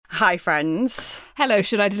Hi, friends. Hello,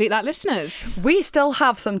 should I delete that, listeners? We still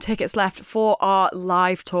have some tickets left for our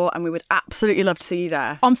live tour and we would absolutely love to see you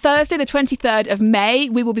there. On Thursday, the 23rd of May,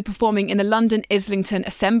 we will be performing in the London Islington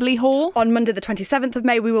Assembly Hall. On Monday, the 27th of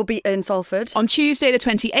May, we will be in Salford. On Tuesday, the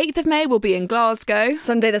 28th of May, we'll be in Glasgow.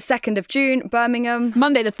 Sunday, the 2nd of June, Birmingham.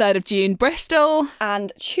 Monday, the 3rd of June, Bristol.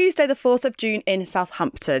 And Tuesday, the 4th of June in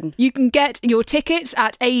Southampton. You can get your tickets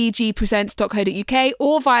at aegpresents.co.uk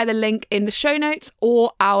or via the link in the show notes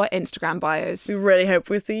or our Instagram bios. We really hope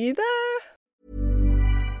we'll see you there.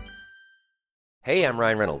 Hey, I'm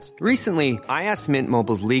Ryan Reynolds. Recently, I asked Mint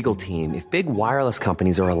Mobile's legal team if big wireless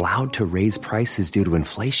companies are allowed to raise prices due to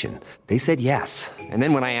inflation. They said yes. And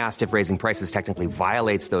then when I asked if raising prices technically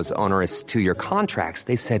violates those onerous two-year contracts,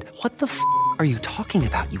 they said, "What the f*** are you talking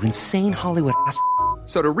about, you insane Hollywood ass f-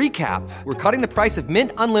 So to recap, we're cutting the price of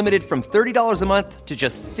Mint Unlimited from $30 a month to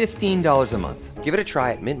just $15 a month. Give it a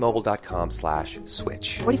try at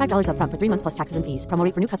mintmobile.com/switch. $45 up front for 3 months plus taxes and fees. Promo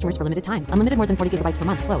rate for new customers for limited time. Unlimited more than 40 gigabytes per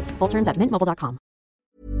month. Slows full terms at mintmobile.com.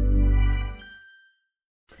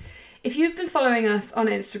 If you've been following us on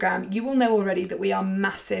Instagram, you will know already that we are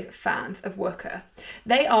massive fans of Wooker.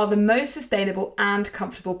 They are the most sustainable and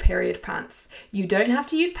comfortable period pants. You don't have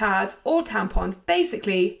to use pads or tampons.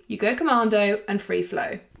 Basically, you go commando and free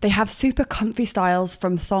flow. They have super comfy styles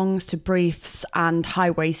from thongs to briefs and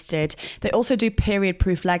high-waisted. They also do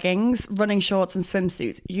period-proof leggings, running shorts and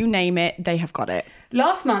swimsuits. You name it, they have got it.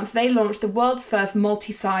 Last month, they launched the world's first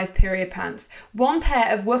multi-size period pants. One pair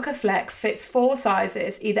of Wooker Flex fits 4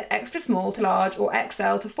 sizes, either extra small to large or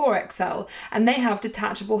XL to 4XL, and they have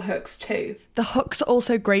detachable hooks too. The hooks are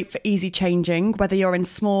also great for easy changing, whether you're in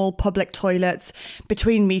small public toilets,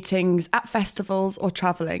 between meetings, at festivals or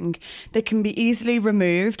travelling. They can be easily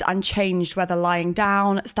removed and changed whether lying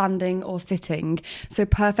down, standing or sitting, so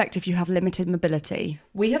perfect if you have limited mobility.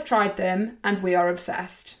 We have tried them and we are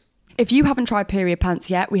obsessed. If you haven't tried period pants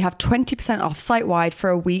yet, we have 20% off site-wide for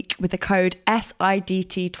a week with the code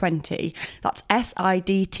SIDT20. That's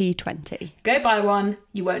SIDT20. Go buy one,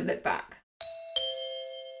 you won't look back.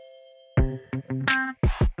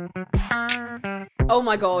 Oh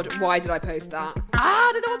my god, why did I post that?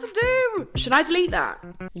 I don't know what to do. Should I delete that?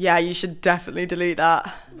 Yeah, you should definitely delete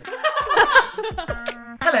that.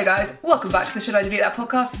 Hello guys, welcome back to the Should I Delete That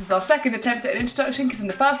podcast. This is our second attempt at an introduction because in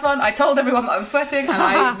the first one I told everyone that I was sweating and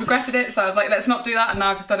I regretted it, so I was like, let's not do that, and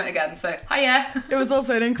now I've just done it again, so hiya. It was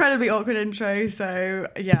also an incredibly awkward intro, so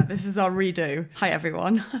yeah, this is our redo. Hi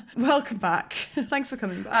everyone. Welcome back. Thanks for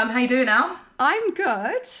coming back. How you doing now? I'm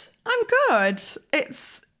good.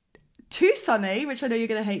 It's too sunny, which I know you're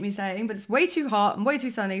going to hate me saying, but it's way too hot and way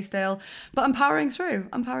too sunny still, but I'm powering through.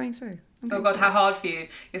 Oh god, how hard for you.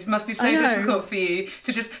 It must be so difficult for you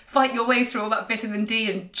to just fight your way through all that vitamin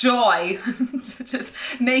D and joy to just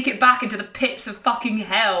make it back into the pits of fucking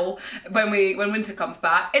hell when winter comes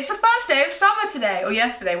back. It's the first day of summer today, or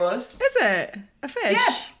yesterday was. Is it? A fish?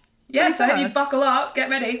 Yes, I hope you buckle up,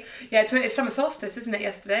 get ready. Yeah, it's summer solstice, isn't it,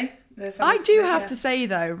 yesterday? I do have to say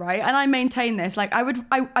though, right, and I maintain this, like I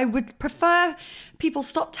would prefer people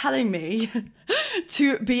stop telling me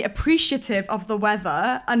to be appreciative of the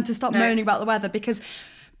weather and to stop moaning about the weather, because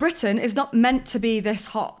Britain is not meant to be this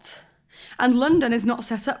hot. And London is not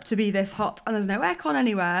set up to be this hot, and there's no aircon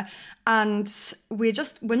anywhere, and we're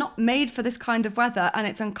not made for this kind of weather, and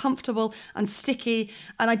it's uncomfortable and sticky,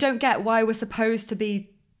 and I don't get why we're supposed to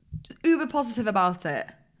be uber positive about it.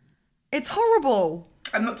 It's horrible.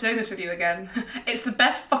 I'm not doing this with you again. It's the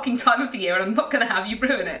best fucking time of the year and I'm not going to have you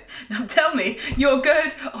ruin it. Now tell me, you're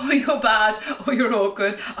good or you're bad or you're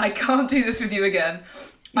awkward. I can't do this with you again.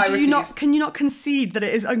 Can you not concede that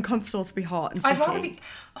it is uncomfortable to be hot and sticky? I'd rather be...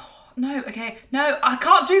 Oh, no, okay. No, I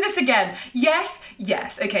can't do this again. Yes,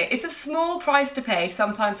 okay. It's a small price to pay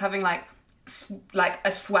sometimes having like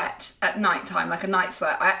a sweat at night time, like a night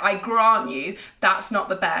sweat. I grant you that's not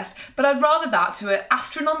the best, but I'd rather that to an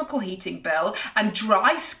astronomical heating bill and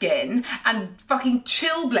dry skin and fucking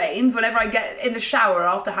chilblains whenever I get in the shower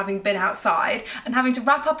after having been outside and having to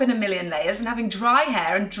wrap up in a million layers and having dry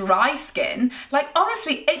hair and dry skin. Like,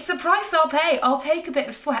 honestly, it's the price I'll pay. I'll take a bit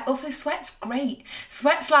of sweat. Also, sweat's great.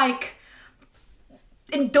 Sweat's like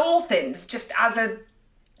endorphins just as a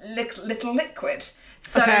little liquid.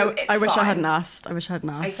 So okay, I wish I hadn't asked.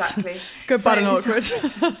 Exactly. Good, bad and awkward.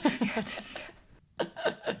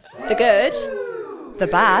 The good, the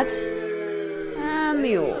bad, and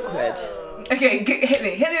the awkward. Okay, hit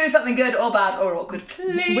me with something good or bad or awkward,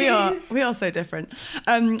 please. We are so different.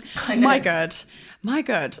 My good.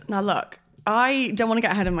 Now look, I don't want to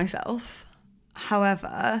get ahead of myself.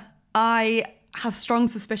 However, I have strong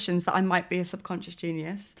suspicions that I might be a subconscious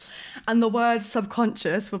genius, and the word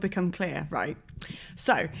subconscious will become clear, right?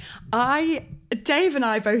 So, Dave and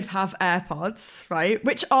I both have AirPods, right?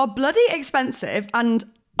 Which are bloody expensive and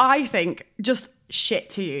I think just shit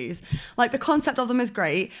to use. Like, the concept of them is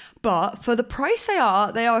great, but for the price they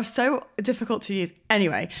are so difficult to use.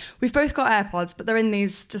 Anyway, we've both got AirPods, but they're in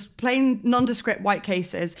these just plain nondescript white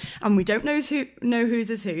cases, and we don't know whose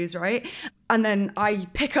is whose, right? And then I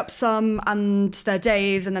pick up some and they're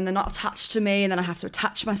Dave's, and then they're not attached to me, and then I have to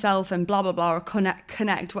attach myself and blah, blah, blah, or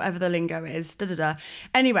connect, whatever the lingo is, da-da-da.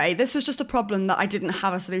 Anyway, this was just a problem that I didn't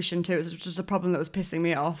have a solution to. It was just a problem that was pissing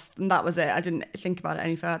me off, and that was it. I didn't think about it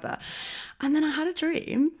any further. And then I had a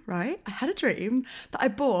dream, right? I had a dream that I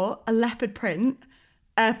bought a leopard print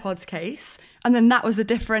AirPods case, and then that was the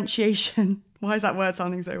differentiation. Why is that word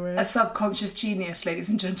sounding so weird? A subconscious genius, ladies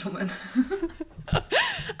and gentlemen.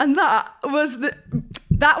 And that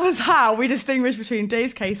was how we distinguished between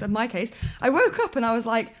Dave's case and my case. I woke up and I was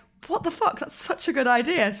like, what the fuck? That's such a good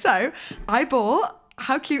idea. So I bought,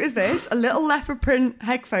 how cute is this? A little leopard print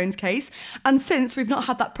headphones case. And since we've not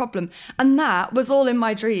had that problem. And that was all in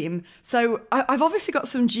my dream. So I've obviously got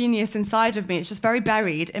some genius inside of me. It's just very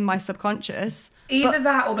buried in my subconscious. Either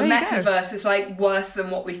that or the metaverse is like worse than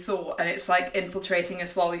what we thought, and it's like infiltrating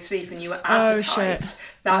us while we sleep, and you were advertised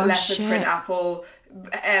that leopard print Apple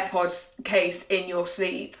AirPods case in your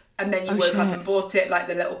sleep, and then you woke up and bought it like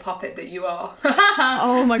the little puppet that you are.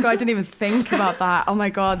 Oh my God, I didn't even think about that. Oh my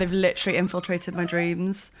God, they've literally infiltrated my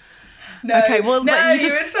dreams. No, okay, well, no,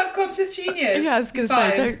 you're a subconscious genius. Yeah, I was going to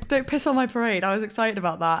say, don't piss on my parade. I was excited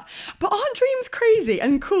about that. But aren't dreams crazy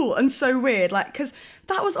and cool and so weird? Like, because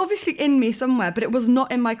that was obviously in me somewhere, but it was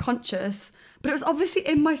not in my conscious. But it was obviously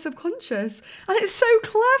in my subconscious. And it's so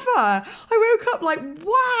clever. I woke up like,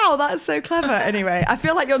 wow, that's so clever. Anyway, I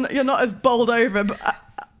feel like you're not as bowled over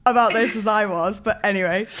about this as I was. But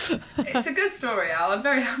anyway. It's a good story, Al. I'm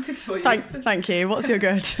very happy for you. Thank you. What's your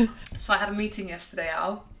good? So I had a meeting yesterday,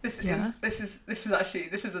 Al. This is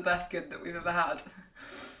the best good that we've ever had.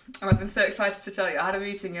 And I've been so excited to tell you. I had a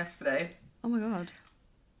meeting yesterday. Oh my God.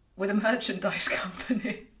 With a merchandise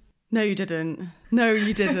company. No, you didn't. No,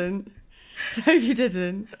 you didn't. No, you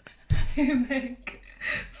didn't. Who make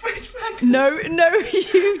fridge magnets. No,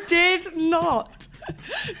 you did not.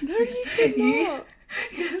 No, you did not.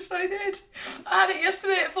 Yes, I did. I had it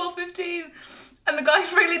yesterday at 4:15, and the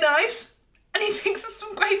guy's really nice, and he thinks there's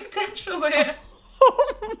some great potential here.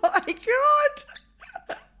 Oh my God.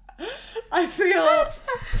 I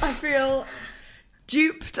feel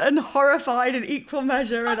duped and horrified in equal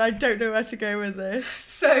measure, and I don't know where to go with this.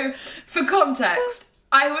 So, for context,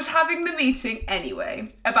 I was having the meeting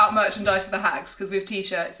anyway about merchandise for the Hags, because we have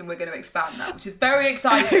t-shirts and we're going to expand that, which is very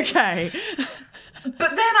exciting. Okay. But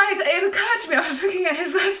then it occurred to me, I was looking at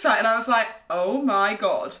his website and I was like, oh my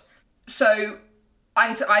God. So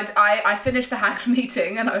I finished the Hags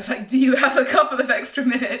meeting and I was like, do you have a couple of extra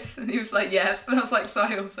minutes? And he was like, yes. And I was like, so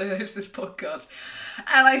I also host this podcast.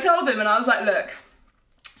 And I told him, and I was like, look,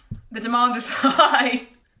 the demand is high.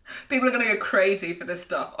 People are going to go crazy for this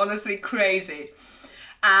stuff. Honestly, crazy.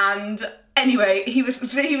 And anyway, he was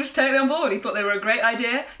totally on board. He thought they were a great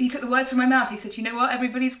idea. He took the words from my mouth. He said, you know what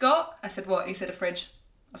everybody's got? I said, what? He said, a fridge.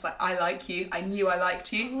 I was like, I like you. I knew I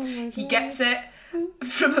liked you. Oh, he gets it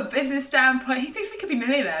from a business standpoint. He thinks we could be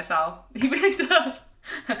millionaires, Al. He really does.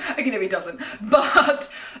 Okay, no, he doesn't. But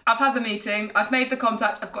I've had the meeting. I've made the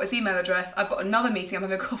contact. I've got his email address. I've got another meeting. I'm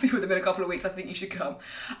having a coffee with him in a couple of weeks. I think you should come.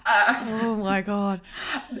 Oh my God.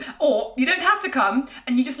 Or you don't have to come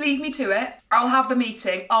and you just leave me to it. I'll have the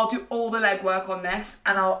meeting. I'll do all the legwork on this,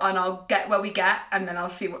 and I'll get where we get, and then I'll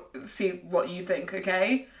see what you think.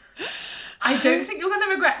 Okay. I don't think you're going to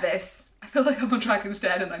regret this. I feel like I'm on Dragon's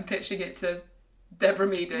Den and I'm pitching it to Deborah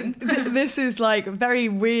Meaden. This is like very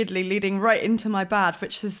weirdly leading right into my bad,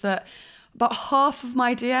 which is that about half of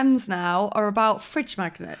my DMs now are about fridge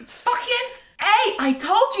magnets. Fucking A! I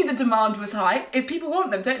told you the demand was high. If people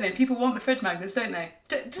want them, don't they? People want the fridge magnets, don't they?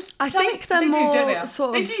 I think they're more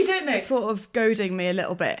they do, don't they? Sort of goading me a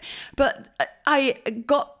little bit. But I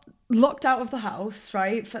got locked out of the house,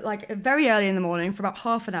 right, for like very early in the morning for about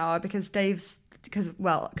half an hour because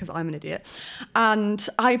I'm an idiot. And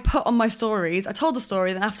I put on my stories, I told the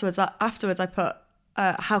story, then afterwards I put,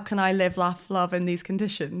 how can I live, laugh, love in these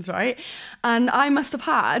conditions, right? And I must have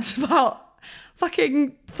had about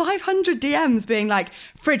fucking 500 DMs being like,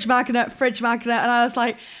 fridge magnet. And I was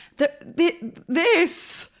like,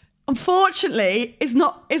 this, unfortunately, is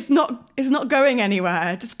not going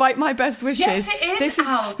anywhere, despite my best wishes. Yes, it is,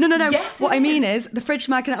 Al. No. Yes, what I mean is, the fridge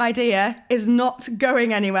magnet idea is not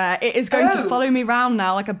going anywhere. It is going to follow me around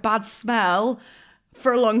now like a bad smell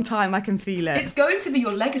for a long time. I can feel it. It's going to be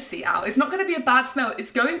your legacy, Al. It's not going to be a bad smell.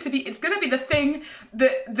 It's going to be the thing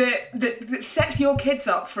that sets your kids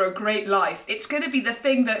up for a great life. It's going to be the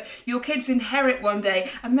thing that your kids inherit one day,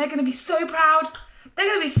 and they're going to be so proud. They're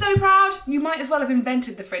going to be so proud. You might as well have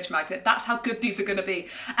invented the fridge magnet. That's how good these are going to be.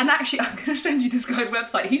 And actually, I'm going to send you this guy's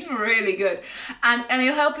website. He's really good. And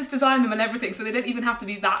he'll help us design them and everything, so they don't even have to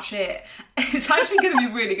be that shit. It's actually going to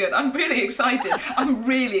be really good. I'm really excited.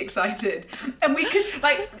 And we could,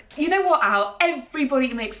 you know what, Al?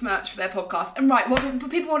 Everybody makes merch for their podcast. And right, what do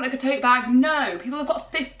people want, like a tote bag? No. People have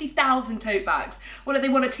got 50,000 tote bags. What do they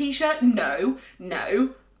want, a t-shirt? No.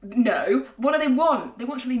 What do they want? They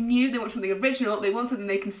want something new, they want something original, they want something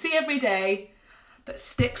they can see every day that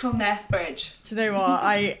sticks on their fridge. Do you know what?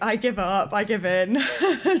 I give up. I give in. Do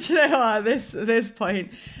you know what? At this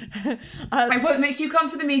point. I won't make you come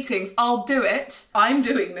to the meetings. I'll do it. I'm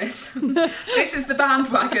doing this. This is the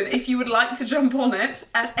bandwagon. If you would like to jump on it,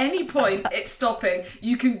 at any point it's stopping.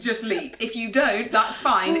 You can just leap. If you don't, that's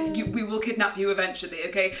fine. We will kidnap you eventually,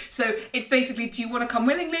 okay? So it's basically, do you want to come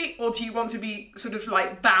willingly, or do you want to be sort of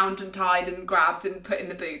like bound and tied and grabbed and put in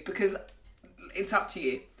the boot? Because it's up to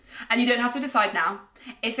you. And you don't have to decide now.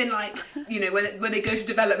 If in when they go to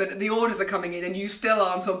development and the orders are coming in and you still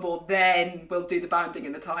aren't on board, then we'll do the bounding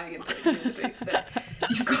and the tying and putting in the boot. So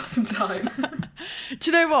you've got some time.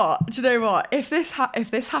 Do you know what? If this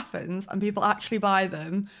happens and people actually buy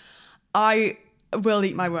them, I will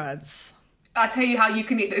eat my words. I'll tell you how you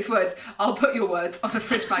can eat those words. I'll put your words on a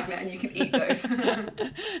fridge magnet and you can eat those.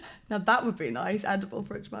 Now that would be nice, edible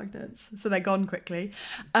fridge magnets. So they're gone quickly.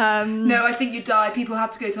 No, I think you die. People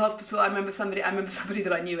have to go to hospital. I remember somebody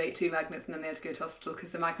that I knew ate 2 magnets and then they had to go to hospital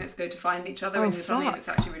because the magnets go to find each other and something, and it's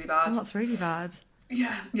actually really bad. Oh, that's really bad.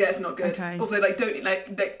 Yeah, it's not good. Okay.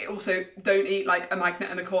 Also, don't eat like a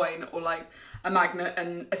magnet and a coin, or like a magnet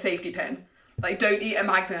and a safety pin. Like, don't eat a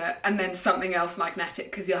magnet and then something else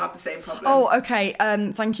magnetic, because you'll have the same problem. Oh, okay.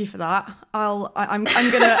 Thank you for that. I'm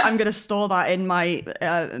gonna store that in my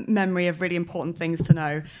memory of really important things to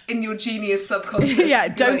know. In your genius subconscious. Yeah.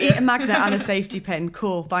 Don't eat a magnet and a safety pin.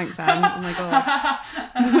 Cool. Thanks, Anne. Oh my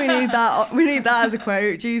god. We need that. We need that as a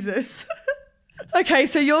quote. Jesus. Okay,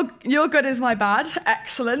 so your good is my bad.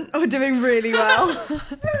 Excellent. We're doing really well.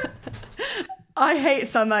 I hate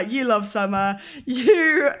summer. You love summer.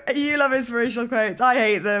 You love inspirational quotes. I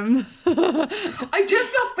hate them. I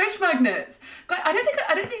just love fridge magnets.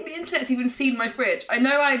 I don't think the internet's even seen my fridge. I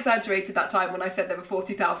know I exaggerated that time when I said there were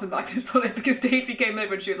 40,000 magnets on it, because Daisy came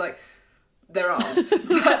over and she was like, there are.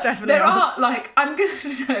 But there are, like, I'm going to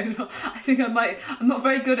say, I think I'm not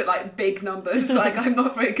very good at, like, big numbers. Like, I'm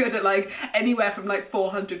not very good at, like, anywhere from, like,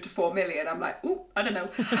 400 to 4 million. I'm like, ooh, I don't know.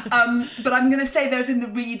 But I'm going to say there's in the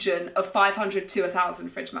region of 500 to 1,000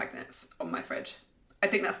 fridge magnets on my fridge. I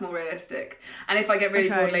think that's more realistic. And if I get really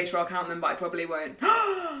bored later, I'll count them, but I probably won't.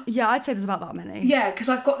 Yeah, I'd say there's about that many. Yeah, because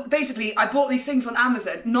I bought these things on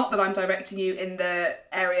Amazon. Not that I'm directing you in the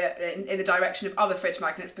area, in the direction of other fridge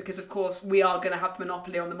magnets, because of course we are going to have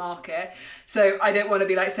monopoly on the market. So I don't want to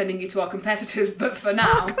be like sending you to our competitors, but for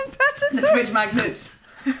now, the fridge magnets.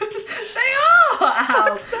 They are,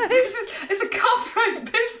 Al. It's a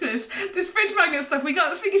cutthroat business. This fridge magnet stuff, we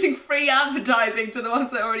can't be giving free advertising to the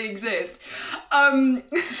ones that already exist.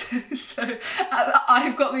 So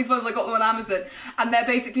I've got these ones. I got them on Amazon, and they're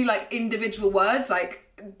basically like individual words,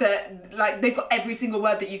 they've got every single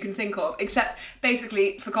word that you can think of, except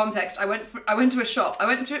basically, for context, I went to a shop. I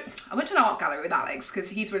went to an art gallery with Alex, because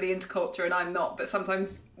he's really into culture and I'm not, but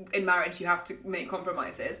sometimes in marriage you have to make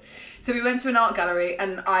compromises. So we went to an art gallery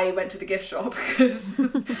and I went to the gift shop, because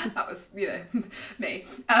that was, me.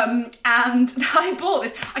 And I bought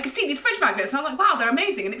this. I could see these fridge magnets and I was like, wow, they're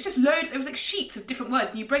amazing. And it was just loads, it was like sheets of different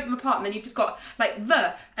words, and you break them apart and then you've just got like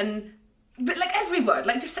but like every word,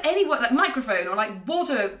 like just any word, like microphone or like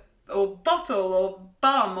water or bottle or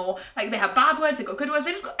bum, or like they have bad words, they've got good words,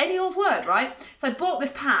 they just got any old word, right? So I bought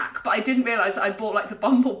this pack, but I didn't realise that I bought like the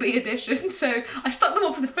Bumblebee edition. So I stuck them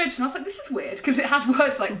all to the fridge and I was like, this is weird, because it had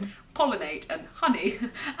words like pollinate and honey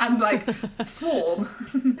and like swarm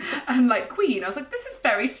and like queen. I was like, this is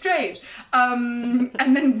very strange. And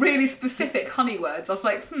then really specific honey words. I was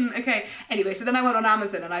like, okay. Anyway, so then I went on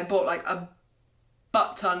Amazon and I bought like a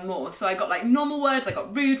butt ton more. So I got like normal words, I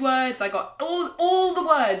got rude words, I got all the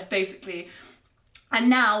words basically. And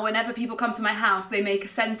now whenever people come to my house, they make a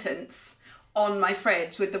sentence on my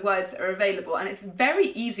fridge with the words that are available, and it's very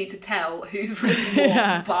easy to tell who's written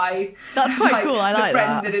what by that's quite cool. I like the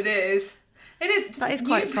friend that it is. It is. That is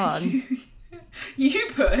quite fun. You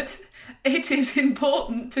put, it is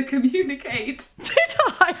important to communicate. Did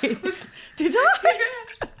I? Did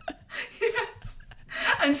I? Yes.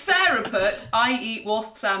 And Sarah put, I eat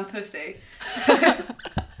wasps and pussy. So,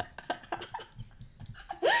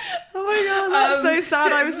 oh my god, that's so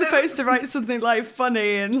sad. I was supposed to write something like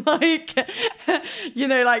funny and like, you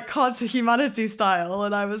know, like Cards of Humanity style,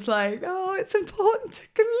 and I was like, oh, it's important to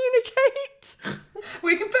communicate.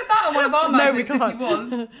 We can put that on one of our magnets if you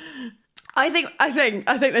want. I think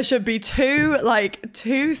there should be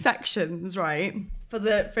two sections, right, for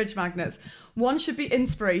the fridge magnets. One should be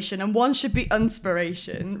inspiration and one should be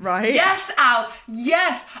unspiration, right? Yes, Al.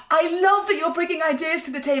 Yes. I love that you're bringing ideas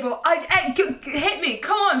to the table. Hit me.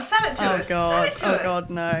 Come on, sell it to us. God. Sell it to us. God,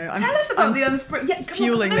 no. Tell us about the inspiration. Yeah,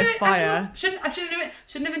 fueling this fire. I shouldn't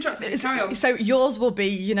have interrupted you. Carry on. So yours will be,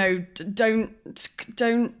 you know, don't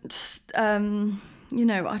you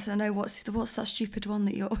know, I don't know, what's that stupid one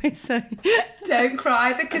that you always say? Don't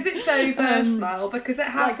cry because it's over, smile because it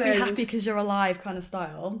happened. Like, be happy because you're alive kind of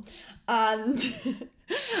style. And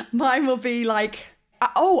mine will be like,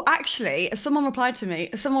 oh, actually, someone replied to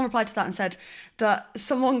that and said that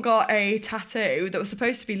someone got a tattoo that was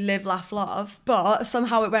supposed to be live, laugh, love, but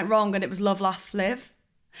somehow it went wrong and it was love, laugh, live.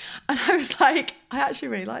 And I was like, I actually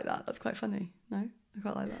really like that. That's quite funny. No, I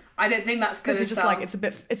quite like that. I don't think that's going to just like, it's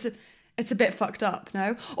a bit fucked up,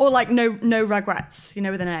 no? Or like no regrets, you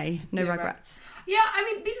know, with an A, no regrets. Yeah, I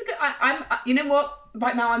mean, these are good. I'm you know what?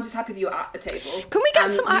 Right now, I'm just happy that you're at the table. Can we get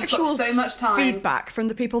some we've actual got so much time. feedback from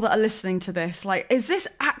the people that are listening to this? Like, is this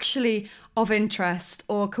actually of interest,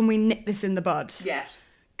 or can we nip this in the bud? Yes.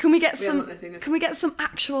 Can we get some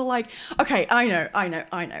actual, like? Okay, I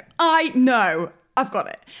know. I've got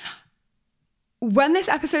it. When this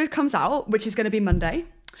episode comes out, which is going to be Monday,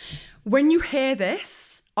 when you hear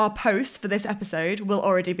this, our post for this episode will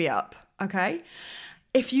already be up. Okay.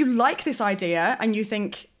 If you like this idea and you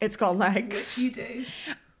think it's got legs, which you do,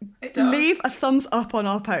 it does. Leave a thumbs up on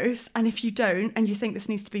our post. And if you don't and you think this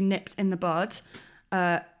needs to be nipped in the bud,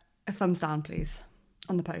 a thumbs down, please,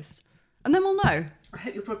 on the post. And then we'll know. I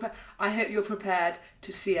hope you're prepared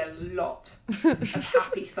to see a lot of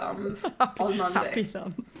happy thumbs on Monday. Happy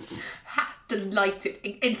thumbs. Delighted,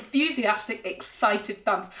 enthusiastic, excited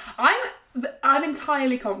thumbs. I'm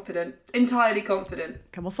entirely confident.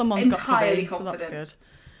 Okay, well, someone's got to be, so that's good.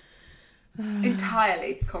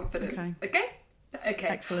 Entirely confident. Okay?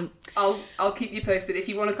 Excellent. I'll keep you posted. If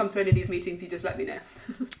you want to come to any of these meetings, you just let me know.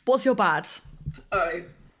 What's your bad? Oh,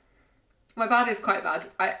 my bad is quite bad.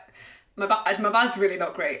 My bad's really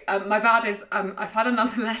not great. My bad is I've had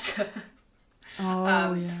another letter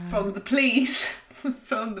from the police.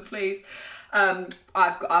 From the police.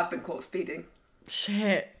 I've been caught speeding.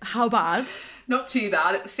 Shit, how bad? Not too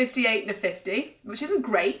bad. It was 58 and a 50, which isn't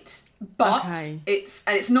great, but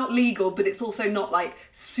it's not legal, but it's also not like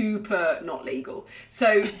super not legal.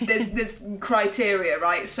 So there's criteria,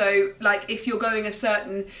 right? So like if you're going a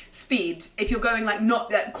certain speed, if you're going like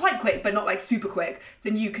not quite quick but not like super quick,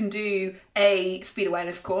 then you can do a speed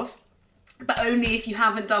awareness course, but only if you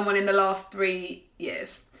haven't done one in the last 3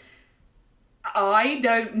 years. I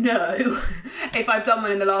don't know if I've done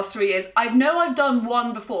one in the last 3 years. I know I've done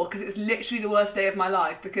one before because it was literally the worst day of my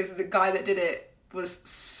life because the guy that did it was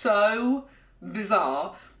so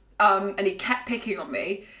bizarre and he kept picking on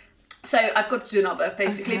me. So I've got to do another,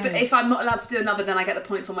 basically. Okay. But if I'm not allowed to do another, then I get the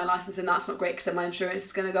points on my licence and that's not great because then my insurance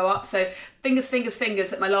is going to go up. So fingers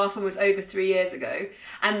that my last one was over 3 years ago.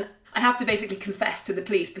 And I have to basically confess to the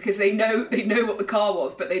police because they know what the car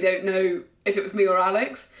was, but they don't know if it was me or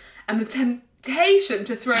Alex. And the temptation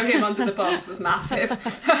to throw him under the bus was massive.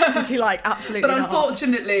 Is he like absolutely? But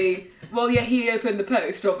unfortunately, well, yeah, he opened the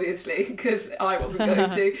post obviously because I wasn't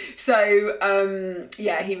going to. So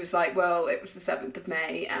he was like, well, it was the 7th of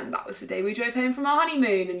May, and that was the day we drove home from our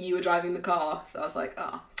honeymoon, and you were driving the car. So I was like,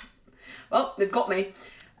 well, they've got me.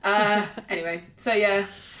 Anyway, so yeah,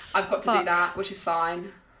 I've got to do that, which is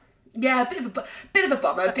fine. Yeah, a bit of a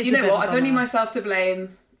bummer, but you know what? I've only myself to blame.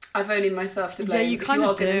 Yeah, you kind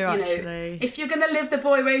of do, actually. If you're going to live the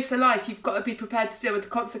boy racer life, you've got to be prepared to deal with the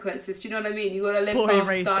consequences. Do you know what I mean? You've got to live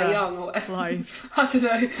fast, die young, or whatever. Life. I don't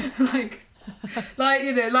know. Like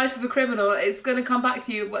you know, life of a criminal. It's going to come back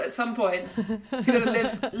to you at some point. If you're going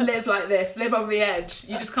to live like this, live on the edge.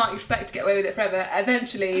 You just can't expect to get away with it forever.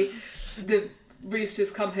 Eventually, the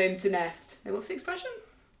roosters come home to nest. What's the expression?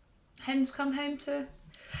 Hens come home to...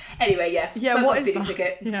 Anyway, yeah. So what I've got a speeding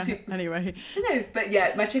ticket. Yeah, anyway. I don't know, but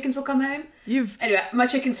yeah, my chickens will come home. Anyway, my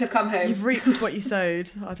chickens have come home. You've reaped what you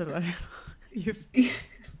sowed. I don't know. You're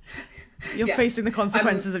facing the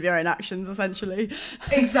consequences of your own actions, essentially.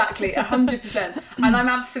 Exactly, 100%. And I'm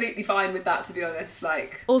absolutely fine with that, to be honest.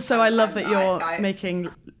 Like. Also, I love that you're making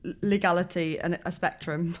legality and a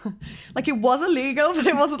spectrum. Like, it was illegal, but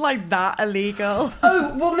it wasn't like that illegal.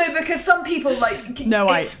 Oh, well, no, because some people, like,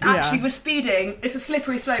 with speeding, it's a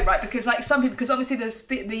slippery slope, right? Because, like, some people, because obviously the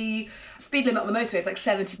speed limit on the motorway is like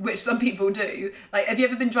 70, which some people do. Like, have you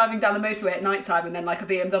ever been driving down the motorway at night time and then, like, a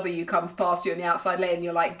BMW comes past you in the outside lane and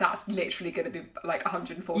you're like, that's literally going to be, like,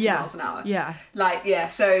 140 miles an hour? Yeah. Like, yeah,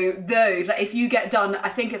 so those, like, if you get done, I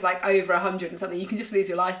think it's, like, over 100 and something, you can just lose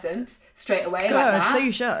your licence straight away. Good, like that. So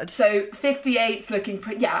you should. So 58's looking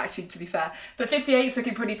pretty, yeah, actually, to be fair, but 58's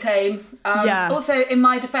looking pretty tame. Also, in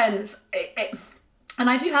my defence, and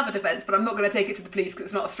I do have a defence, but I'm not going to take it to the police because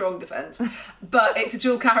it's not a strong defence. But it's a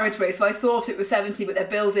dual carriageway, so I thought it was 70, but they're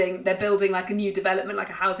building like a new development, like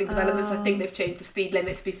a housing development. So I think they've changed the speed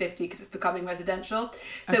limit to be 50 because it's becoming residential.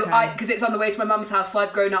 So because it's on the way to my mum's house, so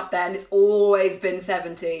I've grown up there, and it's always been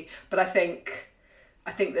 70. But I think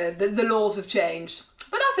the laws have changed.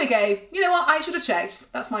 But that's okay. You know what? I should have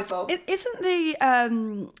checked. That's my fault. Isn't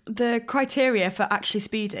the criteria for actually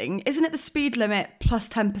speeding, isn't it the speed limit plus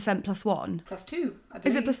 10% plus 1? Plus 2, I believe.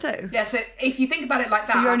 Is it plus 2? Yeah, so if you think about it like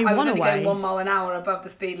that, you're only I was one only away. going 1 mile an hour above the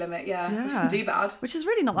speed limit, which isn't too bad. Which is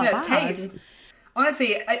really not that bad. It's tame.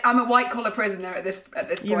 Honestly, I'm a white collar prisoner at this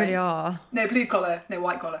point. You really are. No, blue collar. No,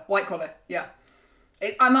 white collar. White collar, yeah.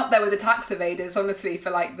 I'm up there with the tax evaders, honestly, for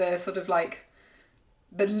like the sort of like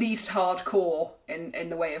the least hardcore in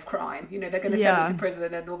the way of crime. You know, they're going to send me to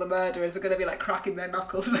prison and all the murderers are going to be like cracking their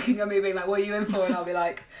knuckles looking at me being like, what are you in for? And I'll be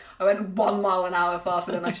like, I went 1 mile an hour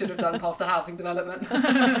faster than I should have done past a housing development.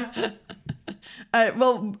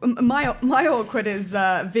 Well, my awkward is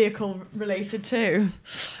vehicle related too,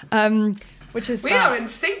 which is we are in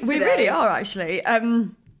sync today. We really are actually.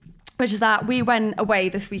 Which is that we went away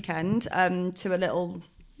this weekend to a little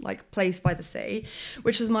like place by the sea,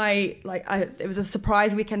 which was it was a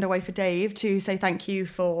surprise weekend away for Dave to say thank you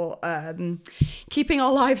for keeping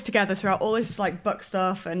our lives together throughout all this like book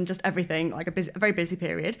stuff and just everything, like a very busy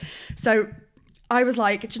period. So I was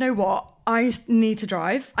like, do you know what? I need to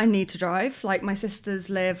drive. Like, my sisters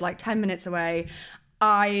live like 10 minutes away.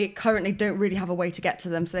 I currently don't really have a way to get to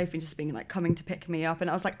them, so they've been just being like coming to pick me up, and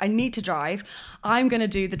I was like, I need to drive. I'm going to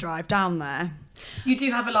do the drive down there. You do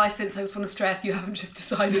have a licence, I just want to stress you haven't just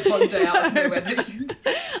decided one day out of nowhere that you...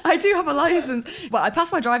 I do have a licence. Well, I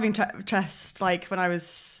passed my driving test like when I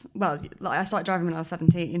was, I started driving when I was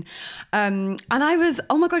 17. And I was,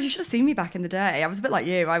 oh my God, you should have seen me back in the day. I was a bit like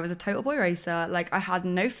you. I was a total boy racer. Like, I had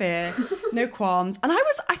no fear, no qualms. And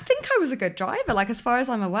I think I was a good driver. Like, as far as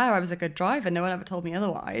I'm aware, I was a good driver. No one ever told me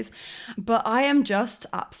otherwise. But I am just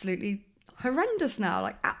absolutely horrendous now,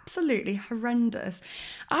 like absolutely horrendous.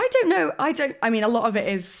 I mean, a lot of it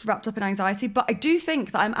is wrapped up in anxiety, but I do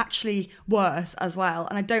think that I'm actually worse as well,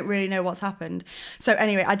 and I don't really know what's happened. So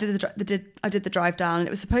anyway, I did the drive down, and it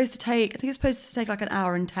was supposed to take, like an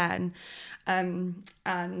hour and 10,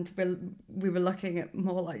 and we were looking at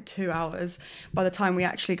more like 2 hours by the time we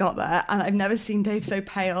actually got there. And I've never seen Dave so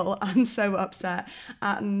pale and so upset,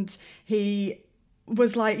 and he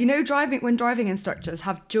was like, you know, when driving instructors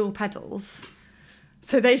have dual pedals,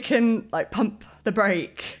 so they can like pump the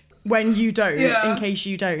brake when you don't, in case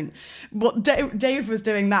you don't. Well, Dave was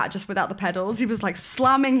doing that just without the pedals. He was like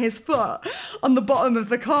slamming his foot on the bottom of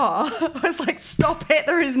the car. I was like, stop it,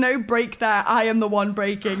 there is no brake there, I am the one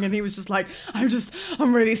braking. And he was just like, I'm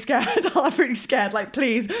really scared. I'm really scared, like,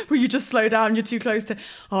 please, will you just slow down, you're too close to...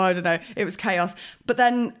 I don't know, it was chaos. But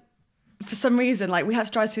then for some reason, like, we had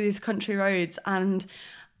to drive through these country roads, and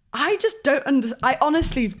I just I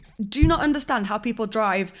honestly do not understand how people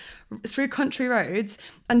drive through country roads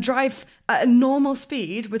and drive at a normal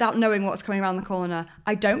speed without knowing what's coming around the corner.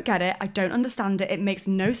 I don't get it. I don't understand it. It makes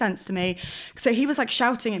no sense to me. So he was like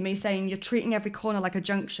shouting at me saying, you're treating every corner like a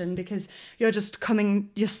junction because you're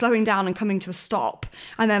slowing down and coming to a stop,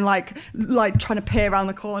 and then like trying to peer around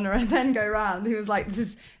the corner and then go around. He was like,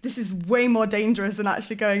 this is way more dangerous than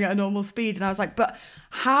actually going at a normal speed. And I was like, but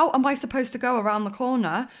how am I supposed to go around the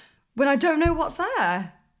corner when I don't know what's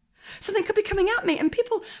there? Something could be coming at me, and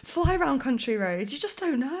people fly around country roads. You just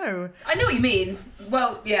don't know. I know what you mean.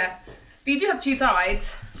 Well, yeah. But you do have two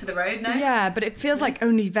sides to the road, no? Yeah, but it feels like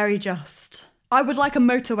only very just. I would like a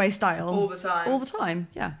motorway style. All the time. All the time,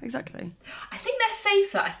 yeah, exactly. I think they're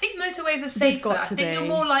safer. I think motorways are safer. I think you're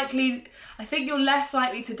more likely... I think you're less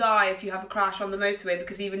likely to die if you have a crash on the motorway,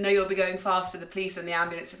 because even though you'll be going faster, the police and the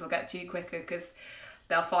ambulances will get to you quicker because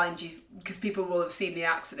they'll find you, because people will have seen the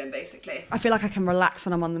accident, basically. I feel like I can relax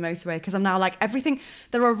when I'm on the motorway because I'm now like, everything...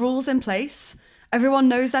 There are rules in place, Everyone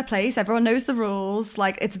knows their place. Everyone knows the rules.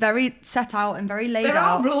 Like, it's very set out and very laid out. There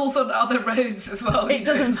are rules on other roads as well. It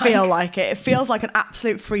doesn't feel like it. It feels like an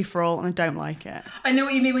absolute free-for-all, and I don't like it. I know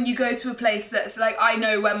what you mean when you go to a place that's like, I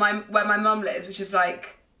know where my mum lives, which is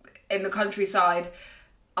like in the countryside.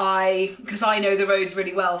 Because I know the roads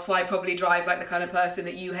really well, so I probably drive like the kind of person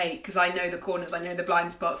that you hate, because I know the corners, I know the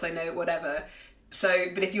blind spots, I know whatever. So,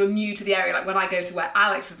 but if you're new to the area, like when I go to where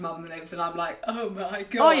Alex's mum lives, and I'm like, oh my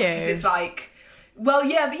god, because it's like, well,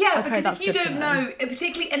 yeah, okay, because if you don't know,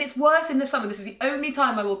 particularly, and it's worse in the summer. This is the only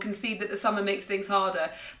time I will concede that the summer makes things harder,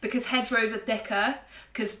 because hedgerows are thicker,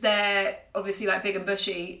 because they're obviously like big and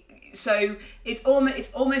bushy. So it's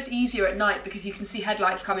almost easier at night because you can see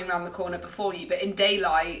headlights coming around the corner before you. But in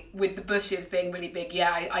daylight, with the bushes being really big,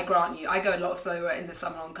 yeah, I grant you, I go a lot slower in the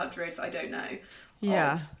summer on country roads I don't know.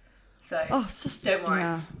 Yeah. So it's just, don't worry.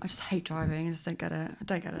 Yeah, I just hate driving. I just don't get it. I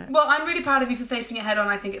don't get it. Well, I'm really proud of you for facing it head on.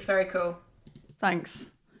 I think it's very cool.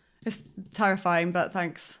 Thanks. It's terrifying, but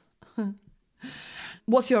thanks.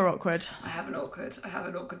 What's your awkward? I have an awkward.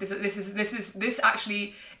 This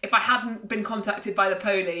actually, if I hadn't been contacted by the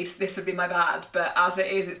police, this would be my bad. But as it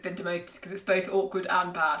is, it's been demoted because it's both awkward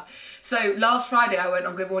and bad. So last Friday, I went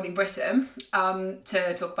on Good Morning Britain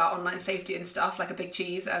to talk about online safety and stuff, like a big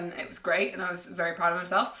cheese, and it was great, and I was very proud of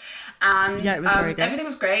myself. And yeah, it was very good. Everything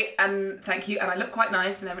was great, and thank you, and I look quite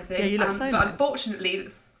nice and everything. Yeah, you look so But nice. unfortunately,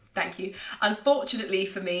 thank you. Unfortunately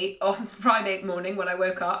for me, on Friday morning when I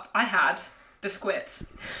woke up, I had the squits.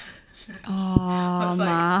 I was like,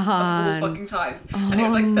 of all fucking times. And it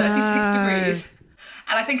was like 36 degrees.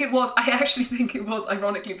 And I actually think it was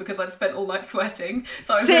ironically because I'd spent all night sweating.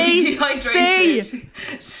 So I was really dehydrated.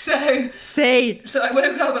 So I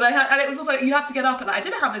woke up and it was also, you have to get up, and I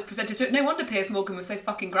didn't have this presented to it. No wonder Piers Morgan was so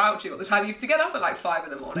fucking grouchy all the time. You have to get up at like 5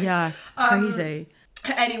 a.m. Yeah, crazy.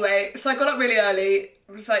 Anyway, so I got up really early.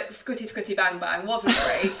 It was like squitty bang bang. Wasn't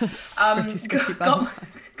great. Squitty bang.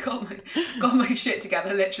 Got my shit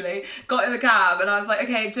together, literally. Got in the cab and I was like,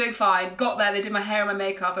 okay, doing fine. Got there, they did my hair and my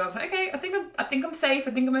makeup, and I was like, okay, I think I'm safe.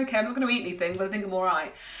 I think I'm okay. I'm not going to eat anything, but I think I'm all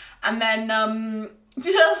right. And then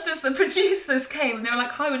just as the producers came and they were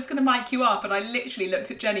like, hi, we're just going to mic you up, and I literally looked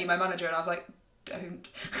at Jenny, my manager, and I was like, don't.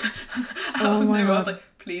 Oh my God. I was like,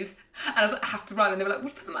 please. And I was like, I have to run. And they were like,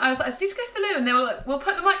 I was like, I just need to go to the loo. And they were like, we'll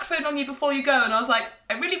put the microphone on you before you go. And I was like,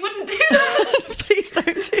 I really wouldn't do that. Please don't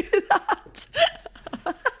do that.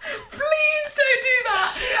 Please don't do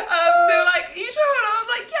that. They were like, are you sure? And I was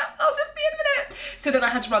like, yeah, I'll just be a minute. So then I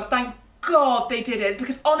had to run. Thank God they did it,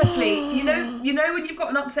 because honestly, you know when you've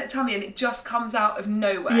got an upset tummy and it just comes out of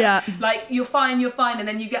nowhere. Yeah. Like you're fine, and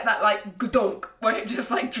then you get that like gdunk where it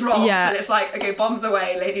just like drops, and it's like, okay, bombs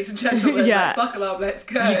away, ladies and gentlemen. Yeah. Like, buckle up, let's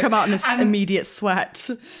go. You come out in this immediate sweat.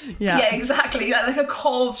 Yeah. Yeah, exactly. Like a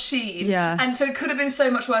cold sheen. Yeah. And so it could have been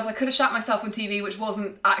so much worse. I could have shat myself on TV, which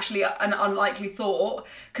wasn't actually an unlikely thought.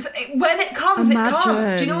 Because when it comes, it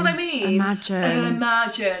comes. Do you know what I mean?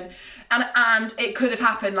 Imagine. And it could have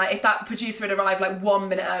happened, like, if that producer had arrived like 1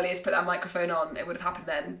 minute earlier to put that microphone on, it would have happened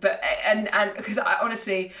then. But, and because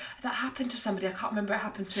honestly, that happened to somebody. I can't remember, it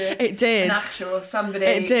happened to it did. an actor or somebody.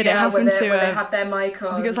 It did. It happened where they had their mic on.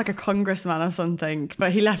 I think it was like a congressman or something,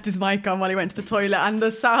 but he left his mic on while he went to the toilet, and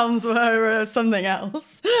the sounds were something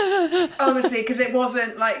else. Honestly, because it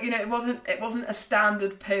wasn't like, it wasn't a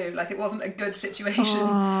standard poo. Like, it wasn't a good situation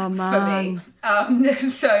for me.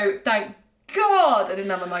 So thank God I didn't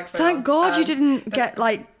have a microphone. Thank God you didn't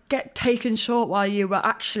get taken short while you were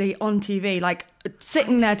actually on TV, like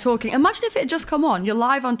sitting there talking. Imagine if it had just come on, you're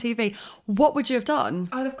live on TV. What would you have done?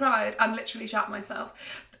 I'd have cried and literally shat myself.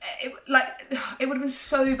 It would have been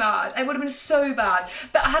so bad. It would have been so bad.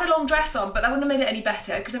 But I had a long dress on, but that wouldn't have made it any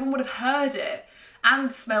better because everyone would have heard it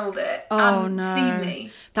and smelled it and seen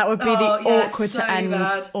me. That would be the awkward to end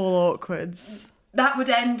all awkwards. That would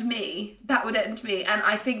end me. And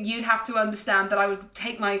I think you'd have to understand that I would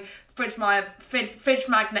take my fridge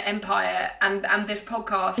magnet empire and this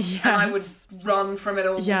podcast, and I would run from it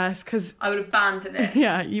all. Yes, because I would abandon it.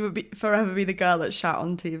 Yeah, you would forever be the girl that shat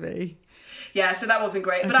on TV. Yeah, so that wasn't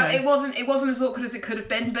great. But it wasn't as awkward as it could have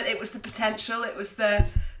been, but it was the potential. It was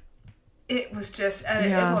just, and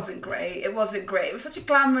it wasn't great. It wasn't great. It was such a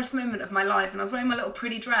glamorous moment of my life, and I was wearing my little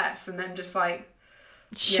pretty dress, and then just like,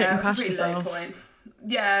 shitting it was a pretty low point.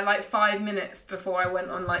 Yeah, like 5 minutes before I went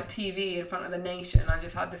on like TV in front of the nation, I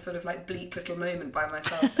just had this sort of like bleak little moment by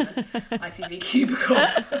myself in an ITV cubicle.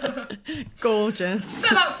 Gorgeous. So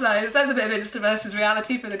that's nice. There's a bit of Insta versus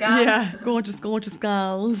reality for the gang. Yeah, gorgeous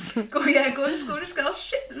girls. Gorgeous girls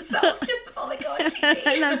shit themselves just before they go on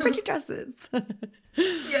TV. And pretty dresses.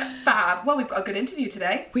 Yeah, fab. Well, we've got a good interview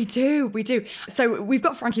today. We do. So we've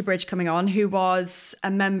got Frankie Bridge coming on, who was a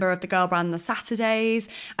member of the girl band The Saturdays,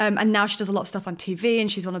 and now she does a lot of stuff on TV,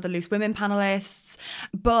 and she's one of the Loose Women panellists.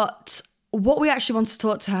 But what we actually wanted to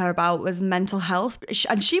talk to her about was mental health.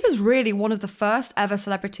 And she was really one of the first ever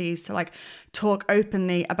celebrities to like talk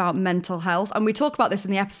openly about mental health. And we talk about this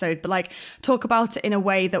in the episode, but like talk about it in a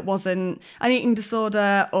way that wasn't an eating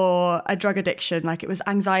disorder or a drug addiction. Like it was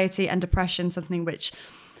anxiety and depression, something which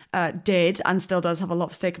did and still does have a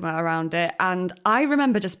lot of stigma around it. And I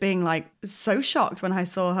remember just being like so shocked when I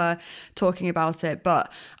saw her talking about it. But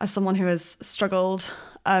as someone who has struggled,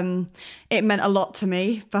 it meant a lot to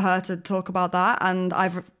me for her to talk about that, and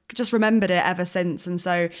I've just remembered it ever since. And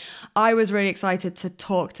so I was really excited to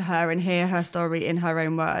talk to her and hear her story in her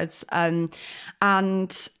own words. And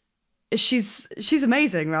she's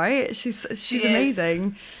amazing, right? She's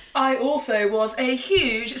amazing. I also was a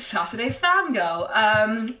huge Saturdays fangirl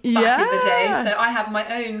back in the day, so I have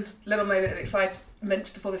my own little moment of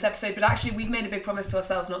excitement before this episode. But actually, we've made a big promise to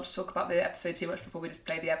ourselves not to talk about the episode too much before we just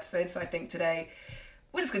play the episode. So I think today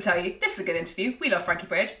we're just going to tell you, this is a good interview. We love Frankie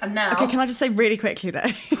Bridge. And now... Okay, can I just say really quickly,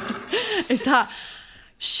 though, is that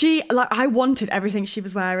she, like, I wanted everything she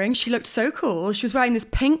was wearing. She looked so cool. She was wearing this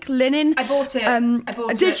pink linen... I bought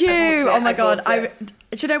it. Did you? Oh, my God. Do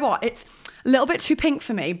you know what? It's a little bit too pink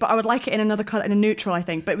for me, but I would like it in another colour, in a neutral, I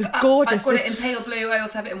think. But it was gorgeous. I've got it in pale blue. I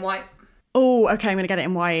also have it in white. Oh, okay, I'm going to get it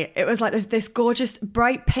in white. It was like this gorgeous,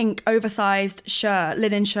 bright pink, oversized shirt,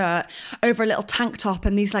 linen shirt, over a little tank top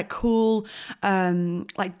and these like cool,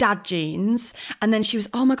 like dad jeans. And then she was,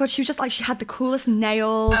 oh my God, she was just like, she had the coolest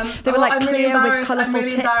nails. They were like clear with colourful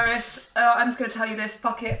tips. Embarrassed. I'm just going to tell you this.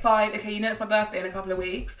 Fuck it, fine. Okay, you know it's my birthday in a couple of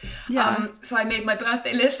weeks. Yeah. So I made my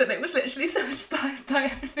birthday list and it was literally so inspired by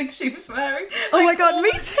everything she was wearing. Oh my God,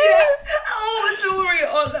 me too. Yeah, all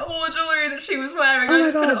the jewellery that she was wearing. I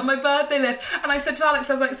just put it on my birthday list. And I said to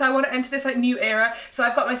Alex, I was like, so I want to enter this like new era. So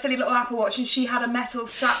I've got my silly little Apple Watch and she had a metal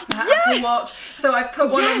strap for her Apple Watch. So I've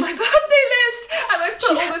put one on my birthday list and I've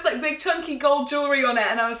put all this like big chunky gold jewellery on it.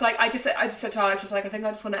 And I was like, I just said to Alex, I was like, I think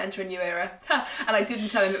I just want to enter a new era. And I didn't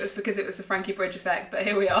tell him it was because it was the Frankie Bridge effect, but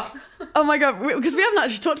here we are. Oh my God, because we haven't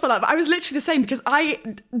actually talked about that, but I was literally the same because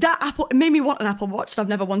it made me want an Apple Watch and I've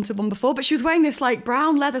never wanted one before, but she was wearing this like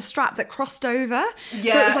brown leather strap that crossed over.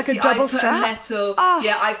 Yeah, so it was like a double strap.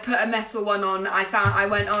 I've put a metal one on. I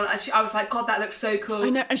went on, I was like, God, that looks so cool. I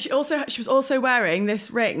know, and she was also wearing this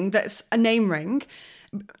ring that's a name ring.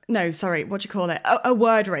 No, sorry, what do you call it? A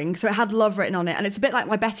word ring. So it had love written on it, and it's a bit like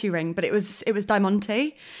my Betty ring, but it was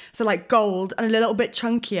diamante, so like gold and a little bit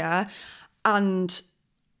chunkier. And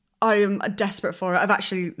I'm desperate for it. I've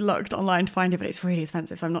actually looked online to find it, but it's really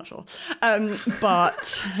expensive, so I'm not sure.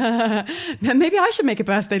 But maybe I should make a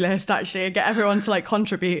birthday list actually and get everyone to like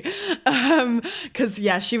contribute. Because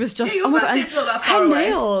she was just oh my God, it's not that far away.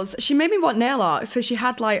 Nails. She made me want nail art. So she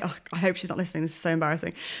had like, I hope she's not listening. This is so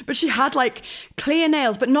embarrassing. But she had like clear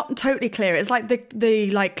nails, but not totally clear. It's like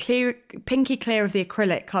the like clear, pinky clear of the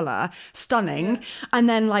acrylic colour, stunning, and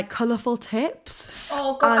then like colourful tips.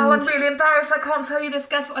 Oh God, I'm really embarrassed. I can't tell you this.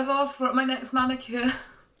 Guess what I've asked for at my next manicure?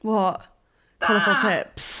 What? Colourful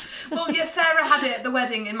tips. Well, yeah, Sarah had it at the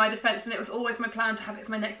wedding in my defence, and it was always my plan to have it as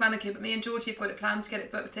my next manicure, but me and Georgie have got it planned to get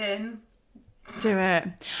it booked in. Do it.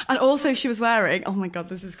 And also she was wearing, oh my God,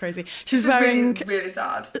 this is crazy. She was wearing really, really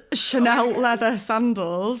sad. Chanel leather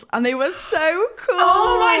sandals, and they were so cool.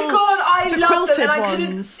 Oh my God, I love them. The quilted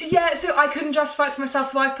ones. Yeah, so I couldn't justify it to myself,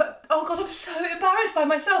 so I've put, oh God, I'm so embarrassed by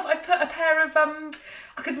myself. I've put a pair of,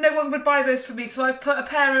 because no one would buy those for me, so I've put a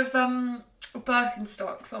pair of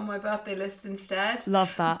Birkenstocks on my birthday list instead.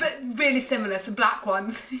 Love that. But really similar, some black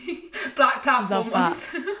ones. Black platform ones.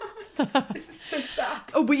 This is so sad.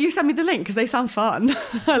 Oh, will you send me the link? Because they sound fun.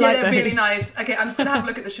 They're those. Really nice. Okay, I'm just going to have a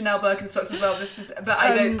look at the Chanel Birkenstocks as well.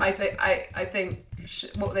 I think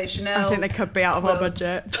what they Chanel. I think they could be out of our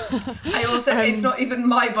budget. I also, it's not even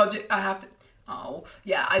my budget. I have to,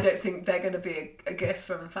 I don't think they're going to be a gift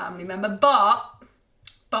from a family member, but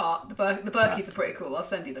the Birkies are pretty cool. I'll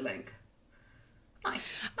send you the link.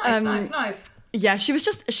 Nice. Yeah, she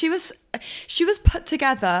was put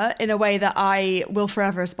together in a way that I will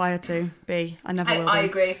forever aspire to be. I never will be. I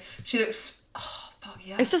agree. She looks...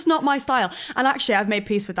 Yeah. It's just not my style. And actually, I've made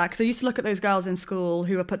peace with that, because I used to look at those girls in school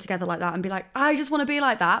who were put together like that and be like, I just want to be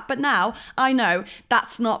like that. But now I know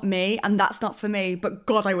that's not me and that's not for me. But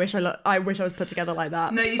God, I wish I was put together like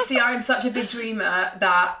that. No, you see, I'm such a big dreamer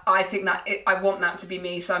that I think that I want that to be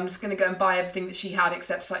me. So I'm just going to go and buy everything that she had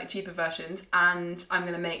except slightly cheaper versions, and I'm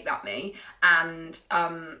going to make that me. And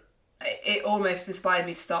it almost inspired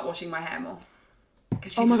me to start washing my hair more.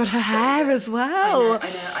 Oh my God, her hair as well. I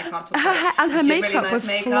know, I can't talk Her about hair, it. and her She did makeup really nice was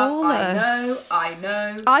makeup. flawless. I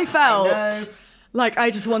know. I felt I know. like I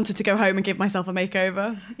just wanted to go home and give myself a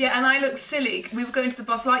makeover. Yeah, and I looked silly. We were going to the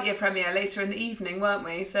Buzz Lightyear premiere later in the evening, weren't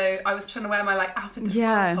we? So I was trying to wear my like out of this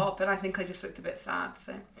world top, and I think I just looked a bit sad.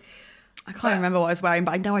 So I can't remember what I was wearing,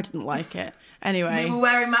 but I know I didn't like it. Anyway. We were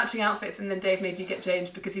wearing matching outfits, and then Dave made you get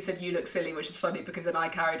changed because he said you look silly, which is funny because then I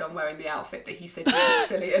carried on wearing the outfit that he said you look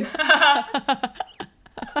silly in.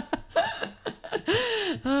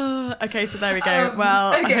 Okay, so there we go.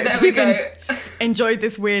 Well, okay, there we go. Enjoyed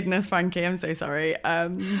this weirdness, Frankie. I'm so sorry. I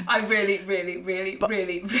really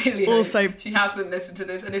also hope she hasn't listened to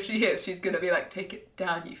this, and if she is, she's gonna be like, "Take it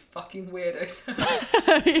down, you fucking weirdos."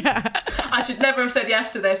 Yeah. I should never have said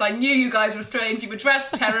yes to this. I knew you guys were strange. You were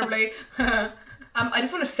dressed terribly. I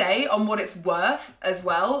just want to say, on what it's worth as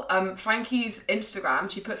well, Frankie's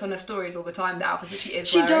Instagram, she puts on her stories all the time, the outfits that she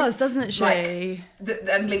is wearing. She does, doesn't she? Like,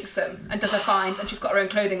 and links them, and does her finds, and she's got her own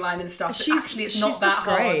clothing line and stuff. Actually, it's not that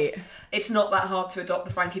hard. Great. It's not that hard to adopt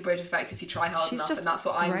the Frankie Bridge effect if you try hard enough, and that's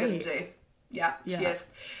what I'm going to do. Yeah, she is.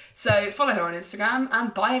 So follow her on Instagram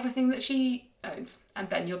and buy everything that she owns, and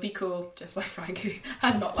then you'll be cool, just like Frankie,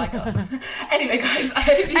 and not like us. Anyway, guys, I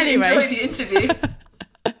hope you enjoy the interview.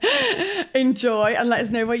 Enjoy and let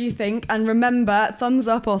us know what you think, and remember, thumbs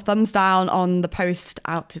up or thumbs down on the post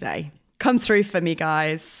out today. Come through for me,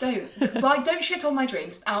 guys. Don't shit on my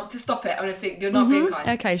dreams. Out to stop it. Honestly, you're not being kind.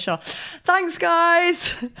 Okay, sure. Thanks,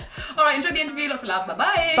 guys. All right, enjoy the interview. Lots of love.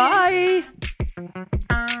 Bye-bye. Bye.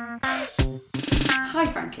 Hi,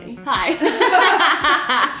 Frankie. Hi.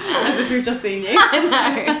 As if we've just seen you. I know.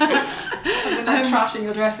 I've been trashing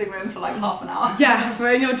your dressing room for like half an hour. Yes,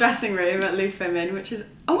 we're in your dressing room at Loose Women, which is,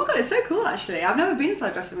 oh my God, it's so cool actually. I've never been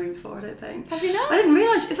inside a dressing room before, I don't think. Have you not? I didn't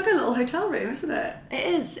realise, it's like a little hotel room, isn't it?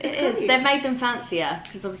 It is. It's great. They've made them fancier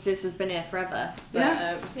because obviously this has been here forever.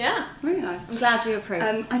 But, yeah. Really nice. I'm glad you approve.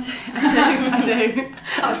 I do.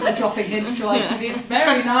 I was dropping hints to ITV. It's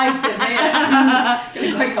very nice in here.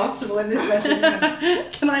 Getting quite comfortable in this dressing room.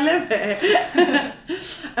 Can I live here?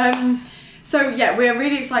 So yeah, we're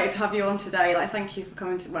really excited to have you on today. Like, thank you for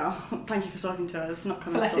coming to. Well, thank you for talking to us. Not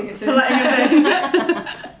coming for letting us in. For letting us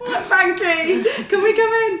in. Frankie, can we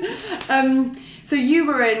come in? So you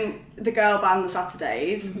were in the girl band The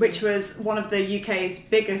Saturdays, which was one of the UK's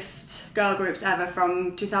biggest girl groups ever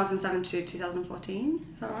from 2007 to 2014.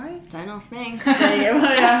 Is that right? Don't ask me.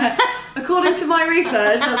 Yeah. According to my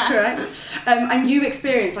research, that's correct. And you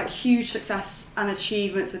experienced like huge success and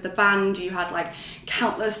achievements with the band. You had like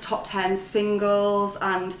countless top 10 singles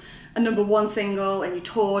and a #1 single, and you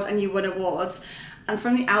toured and you won awards. And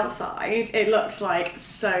from the outside, it looked like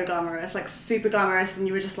so glamorous, like super glamorous, and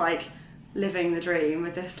you were just like living the dream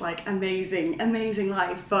with this like amazing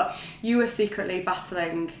life, but you were secretly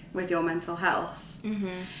battling with your mental health.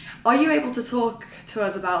 Are you able to talk to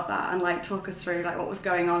us about that and like talk us through like what was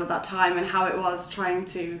going on at that time and how it was trying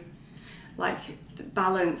to like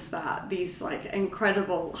balance these like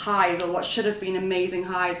incredible highs, or what should have been amazing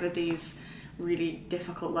highs, with these really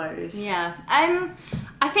difficult lows? Yeah.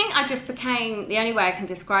 I think I just became, the only way I can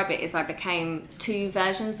describe it is I became two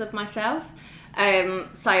versions of myself.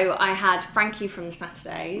 So I had Frankie from The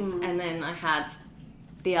Saturdays, and then I had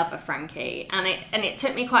the other Frankie, and it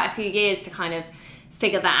took me quite a few years to kind of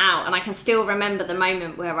figure that out. And I can still remember the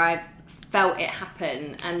moment where I felt it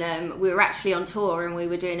happen, and we were actually on tour and we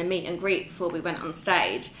were doing a meet and greet before we went on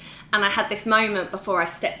stage, and I had this moment before I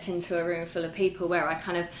stepped into a room full of people where I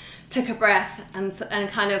kind of took a breath and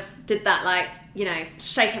kind of did that, like, you know,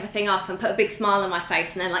 shake everything off and put a big smile on my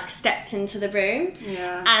face, and then like stepped into the room.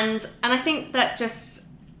 Yeah. And I think that just,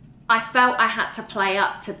 I felt I had to play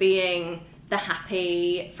up to being the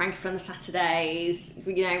happy Frankie from The Saturdays,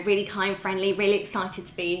 you know, really kind, friendly, really excited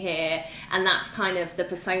to be here. And that's kind of the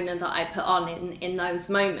persona that I put on in those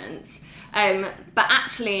moments. But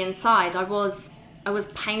actually inside I was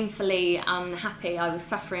painfully unhappy. I was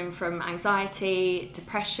suffering from anxiety,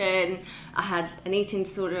 depression. I had an eating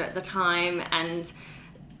disorder at the time, and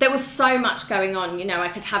there was so much going on. You know, I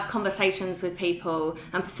could have conversations with people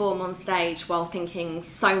and perform on stage while thinking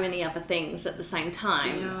so many other things at the same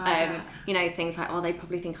time. Yeah. You know, things like, oh, they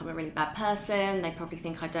probably think I'm a really bad person. They probably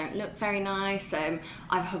think I don't look very nice. I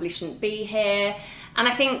probably shouldn't be here. And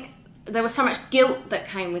I think there was so much guilt that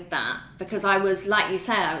came with that, because I was, like you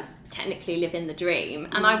said, I was technically living the dream,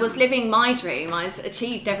 and I was living my dream. I'd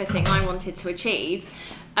achieved everything I wanted to achieve,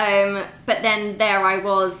 but then there I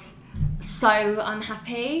was, so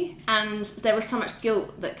unhappy, and there was so much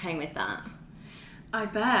guilt that came with that. I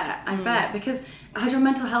bet, because had your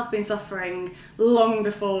mental health been suffering long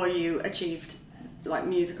before you achieved like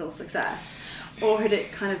musical success, or had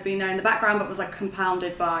it kind of been there in the background but was like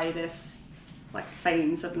compounded by this like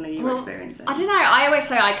fame suddenly you were experiencing? I don't know. I always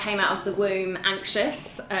say I came out of the womb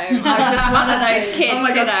anxious. I was just one of those kids, oh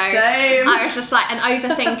my God, same. I was just like an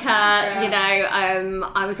overthinker,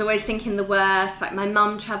 I was always thinking the worst. Like my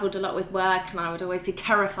mum travelled a lot with work and I would always be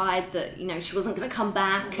terrified that, she wasn't going to come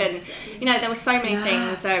back. And, there were so many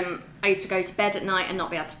things. I used to go to bed at night and not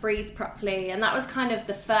be able to breathe properly. And that was kind of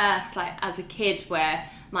the first, like as a kid, where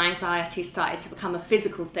my anxiety started to become a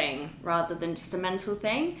physical thing rather than just a mental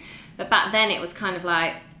thing. But back then it was kind of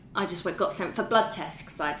like, I just got sent for blood tests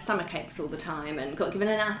because I had stomach aches all the time and got given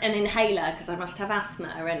an inhaler because I must have asthma.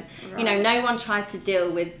 And, no one tried to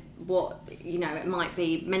deal with what, it might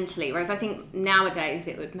be mentally. Whereas I think nowadays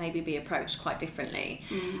it would maybe be approached quite differently.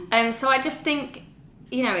 And so I just think,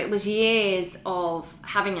 it was years of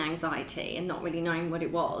having anxiety and not really knowing what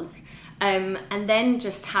it was. And then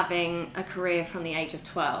just having a career from the age of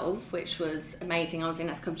 12, which was amazing. I was in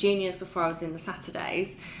S Club Juniors before I was in the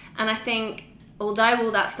Saturdays. And I think, although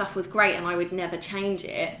all that stuff was great and I would never change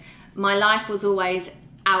it, my life was always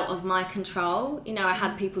out of my control. I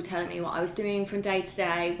had people telling me what I was doing from day to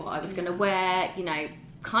day, what I was going to wear,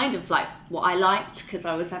 kind of like what I liked, because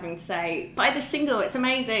I was having to say, buy this single, it's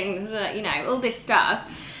amazing, all this stuff.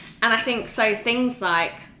 And I think so things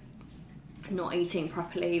like not eating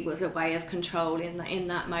properly was a way of control in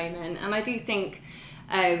that moment. And I do think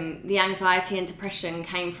the anxiety and depression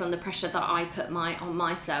came from the pressure that I put on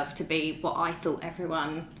myself to be what I thought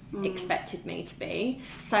everyone expected me to be.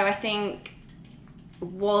 So I think,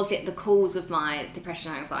 was it the cause of my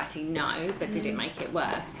depression and anxiety? No. But did it make it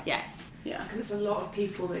worse? Yes. Yeah, because there's a lot of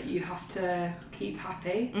people that you have to keep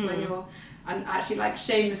happy when you're, and actually like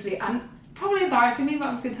shamelessly and probably embarrassingly, but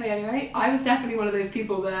I'm just going to tell you anyway, I was definitely one of those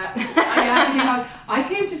people that I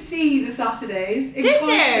came to see the Saturdays. Did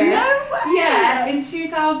you? No way! Yeah, in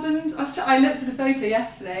 2000, I looked for the photo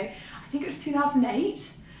yesterday, I think it was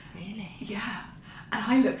 2008. Really? Yeah. And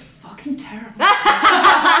I looked fucking terrible. So did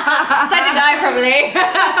I, probably.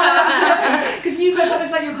 Because you guys had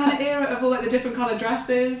this like your kind of era of all like the different colour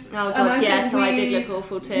dresses. Oh god, yeah, so I did look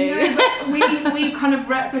awful too. No, but we kind of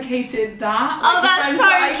replicated that. Oh, that's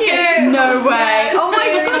so cute. No way. Oh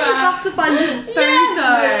my god, you have to find the photo.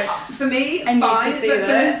 Yes. For me, I need fine, to see but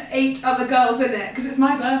this. for 8 other girls in it, because it's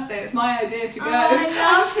my birthday, it's my idea to go. Oh,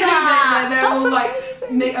 I love so that. they're That's all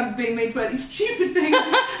amazing. like, I'm being made to wear these stupid things.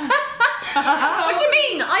 What do you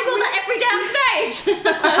mean? I wore that every day on stage.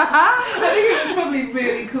 I think it was probably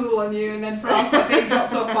really cool on you, and then for us, like being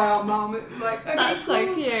dropped off by our mum, it was like, okay, That's cool.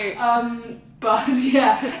 so cute. But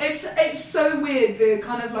yeah, it's so weird, the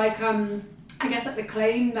kind of like I guess like the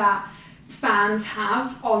claim that fans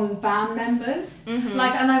have on band members.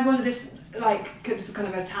 Like, and I wonder this. Like, this is kind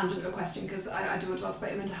of a tangent of a question because I do want to ask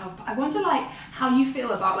about your mental health, but I wonder like how you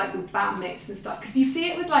feel about like your bandmates and stuff, because you see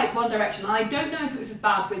it with like One Direction, and I don't know if it was as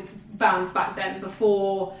bad with bands back then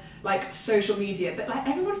before like social media, but like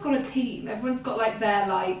everyone's got a team, everyone's got like their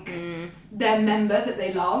like their member that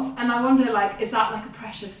they love, and I wonder like, is that like a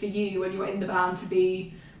pressure for you when you're in the band to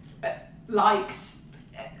be liked?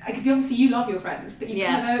 Because obviously you love your friends, but you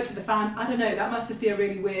kind of owe it to the fans. I don't know, that must just be a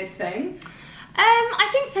really weird thing. I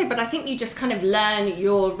think so, but I think you just kind of learn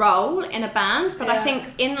your role in a band. But I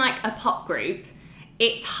think in like a pop group,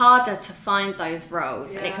 it's harder to find those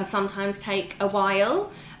roles, and it can sometimes take a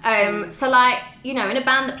while. So like, in a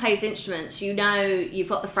band that plays instruments, you've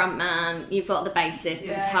got the front man, you've got the bassist,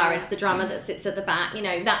 the guitarist, the drummer that sits at the back,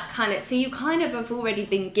 that kind of, so you kind of have already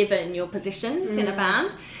been given your positions in a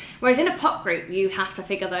band. Whereas in a pop group, you have to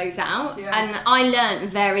figure those out. And I learned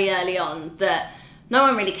very early on that no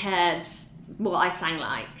one really cared what I sang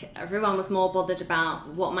like. Everyone was more bothered about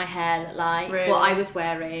what my hair looked like, what I was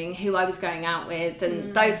wearing, who I was going out with,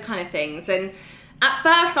 and those kind of things. And at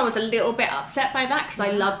first I was a little bit upset by that because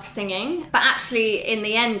I loved singing, but actually in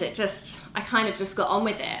the end I kind of just got on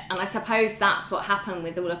with it. And I suppose that's what happened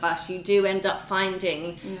with all of us. You do end up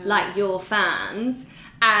finding like your fans,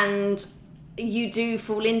 and you do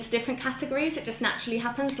fall into different categories. It just naturally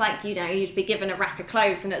happens. Like, you'd be given a rack of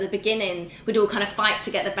clothes, and at the beginning we'd all kind of fight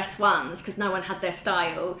to get the best ones because no one had their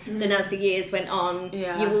style. Then as the years went on,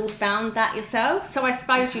 you all found that yourself. So I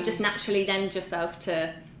suppose you just naturally lend yourself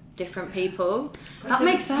to different people. That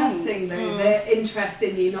makes sense. Though, the interest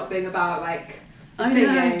in you not being about like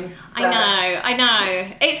singing. I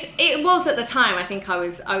know. It was at the time. I think I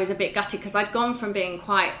was a bit gutted because I'd gone from being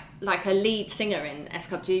quite like a lead singer in S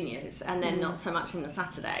Club Juniors and then not so much in the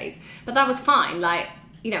Saturdays. But that was fine. Like,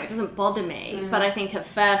 it doesn't bother me. But I think at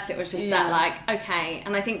first it was just that like, okay.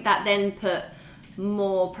 And I think that then put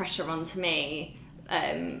more pressure onto me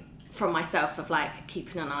from myself of like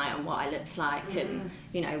keeping an eye on what I looked like and,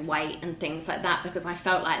 you know, weight and things like that, because I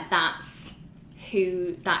felt like that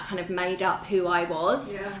kind of made up who I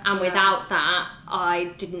was, and without that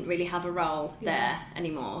I didn't really have a role there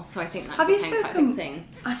anymore. So I think that became quite a big thing.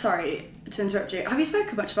 Sorry to interrupt you. Have you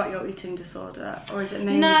spoken much about your eating disorder, or is it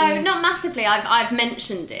mainly? No, not massively. I've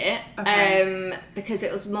mentioned it because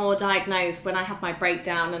it was more diagnosed when I had my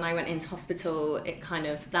breakdown and I went into hospital.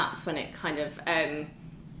 That's when it kind of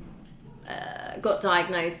got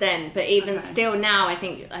diagnosed then. But even still now, I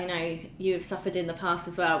think, I know you have suffered in the past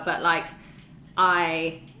as well, but like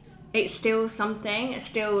it's still something. It's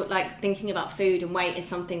still like thinking about food and weight is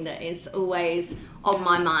something that is always on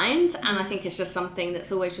my mind, and I think it's just something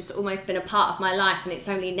that's always just almost been a part of my life. And it's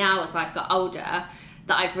only now as I've got older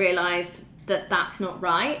that I've realised that that's not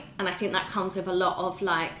right. And I think that comes with a lot of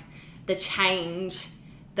like the change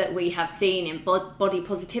that we have seen in body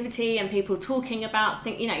positivity and people talking about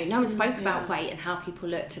things. You know, no one spoke about weight and how people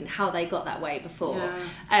looked and how they got that way before,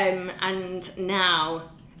 and now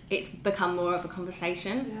it's become more of a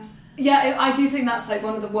conversation. Yeah, I do think that's like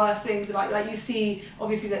one of the worst things about, like, you see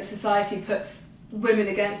obviously that society puts women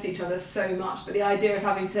against each other so much, but the idea of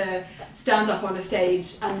having to stand up on a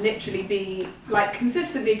stage and literally be like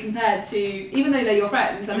consistently compared to, even though they're your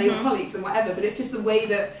friends and they're your colleagues and whatever, but it's just the way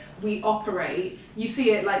that we operate. You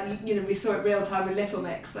see it like, you know, we saw it real time with Little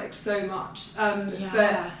Mix, like so much.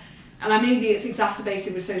 But maybe it's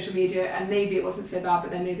exacerbated with social media, and maybe it wasn't so bad,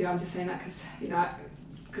 but then maybe I'm just saying that because, you know,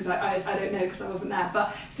 because I don't know, because I wasn't there.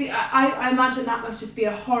 But I imagine that must just be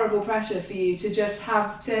a horrible pressure for you to just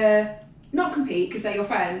have to not compete because they're your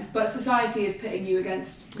friends, but society is putting you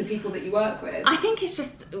against the people that you work with. I think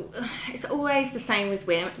it's always the same with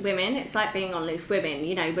women. It's like being on Loose Women,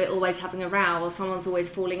 you know, we're always having a row, or someone's always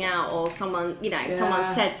falling out, or someone, you know, someone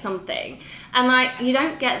said something. And like, you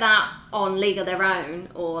don't get that on League of Their Own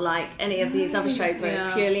or like any of these other shows where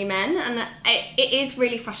it's purely men. And it is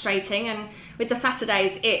really frustrating. And with the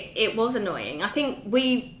Saturdays, it was annoying. I think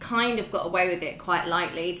we kind of got away with it quite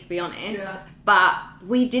lightly, to be honest. But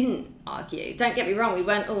we didn't argue. Don't get me wrong, we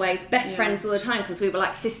weren't always best friends all the time, because we were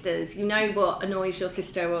like sisters. You know what annoys your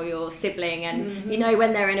sister or your sibling, and you know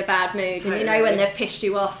when they're in a bad mood, and you know when they've pissed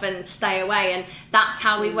you off, and stay away. And that's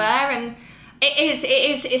how we were. And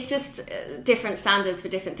it's just different standards for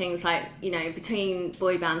different things. Like, you know, between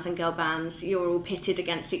boy bands and girl bands, you're all pitted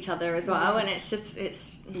against each other as well, and it's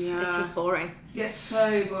just boring. It's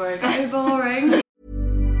so boring. So boring.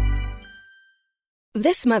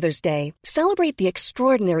 This Mother's Day, celebrate the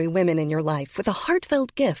extraordinary women in your life with a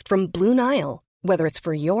heartfelt gift from Blue Nile. Whether it's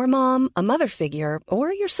for your mom, a mother figure,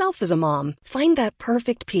 or yourself as a mom, find that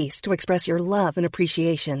perfect piece to express your love and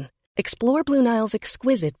appreciation. Explore Blue Nile's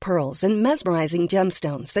exquisite pearls and mesmerizing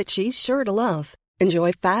gemstones that she's sure to love.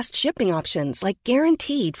 Enjoy fast shipping options like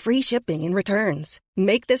guaranteed free shipping and returns.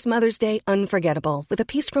 Make this Mother's Day unforgettable with a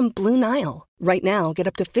piece from Blue Nile. Right now, get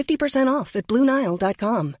up to 50% off at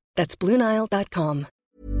BlueNile.com. That's BlueNile.com.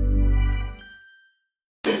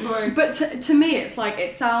 But to me, it's like,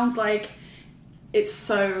 it sounds like it's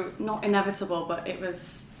so not inevitable, but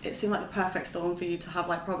it seemed like the perfect storm for you to have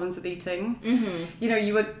like problems with eating. You know,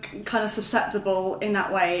 you were kind of susceptible in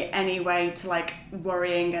that way anyway to like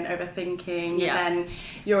worrying and overthinking. And then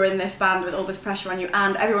you're in this band with all this pressure on you,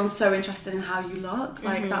 and everyone's so interested in how you look.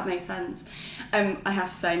 Like that makes sense. I have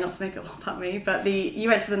to say, not to make it all about me, but you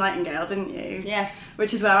went to the Nightingale, didn't you? Yes.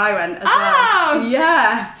 Which is where I went as well.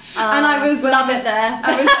 Yeah. And I was love it there.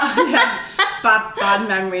 Bad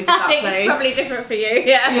memories of that place. I think it's probably different for you.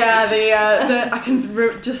 Yeah, I can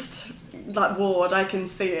just that ward, I can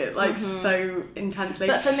see it like so intensely.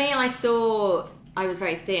 But for me, I was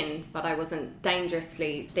very thin, but I wasn't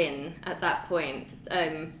dangerously thin at that point.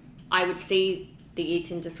 I would see the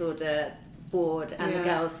eating disorder board and the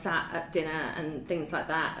girls sat at dinner and things like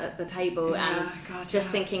that at the table, and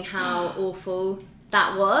thinking how awful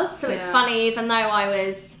that was. So it's funny, even though I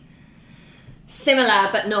was similar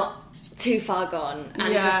but not too far gone,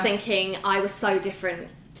 and just thinking I was so different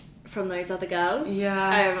from those other girls.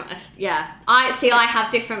 I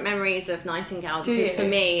have different memories of Nightingale, because for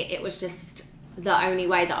me it was just the only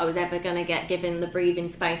way that I was ever going to get given the breathing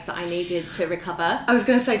space that I needed to recover. I was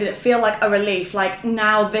going to say, did it feel like a relief? Like,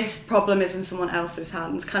 now this problem is in someone else's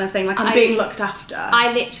hands kind of thing? Like, I'm being looked after?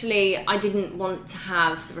 I didn't want to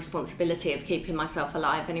have the responsibility of keeping myself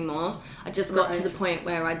alive anymore. I just got to the point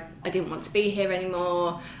where I didn't want to be here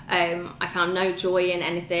anymore. I found no joy in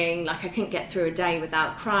anything. Like, I couldn't get through a day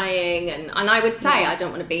without crying. And I would say, I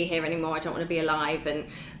don't want to be here anymore. I don't want to be alive. And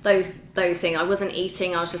those things. I wasn't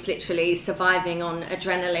eating. I was just literally surviving on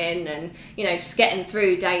adrenaline and, you know, just getting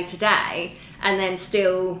through day to day, and then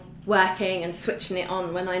still working and switching it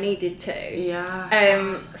on when I needed to.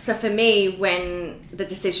 Yeah. So for me, when the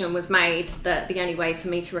decision was made that the only way for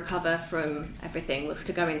me to recover from everything was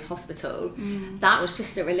to go into hospital, that was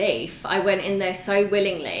just a relief. I went in there so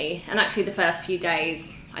willingly, and actually the first few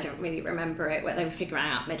days I don't really remember it, where they were figuring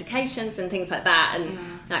out medications and things like that, and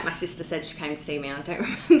like my sister said she came to see me, I don't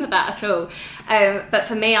remember that at all, but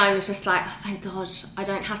for me I was just like, oh, thank God I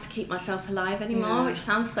don't have to keep myself alive anymore, which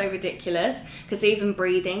sounds so ridiculous, because even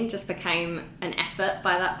breathing just became an effort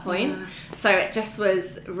by that point. So it just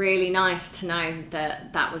was really nice to know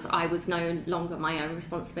that I was no longer my own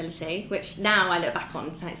responsibility, which now I look back on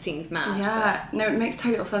and it seems mad. No, it makes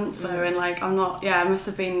total sense though, and like it must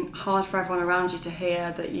have been hard for everyone around you to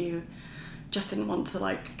hear that you just didn't want to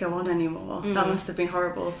like go on anymore. That must have been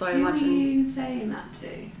horrible. So I imagine. Who were you saying that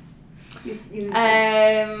to?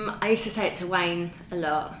 I used to say it to Wayne a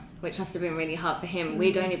lot, which must have been really hard for him.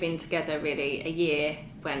 We'd only been together really a year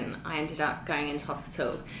when I ended up going into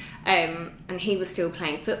hospital, and he was still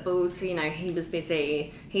playing football, so you know he was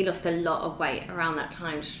busy. He lost a lot of weight around that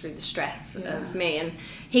time just through the stress of me, and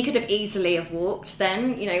he could have easily have walked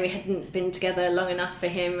then. You know, we hadn't been together long enough for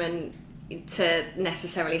him and to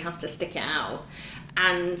necessarily have to stick it out.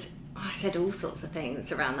 And I said all sorts of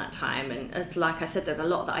things around that time, and as like I said, there's a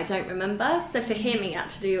lot that I don't remember. So for him, he had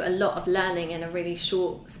to do a lot of learning in a really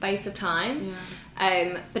short space of time.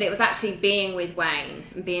 But it was actually being with Wayne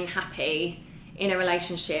and being happy in a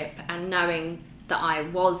relationship and knowing that I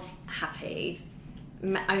was happy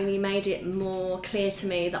only made it more clear to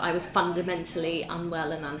me that I was fundamentally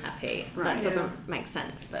unwell and unhappy. That doesn't make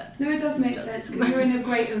sense, but no, it does make sense, because you're in a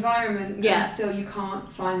great environment and still you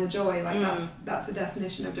can't find the joy. Like that's the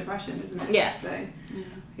definition of depression, isn't it? Yeah. So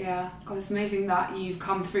God, it's amazing that you've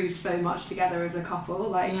come through so much together as a couple.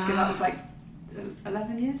 Like that was like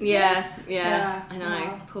 11 years ago? Yeah. I know.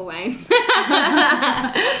 Wow. Poor Wayne.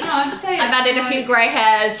 I'd say I've added a few grey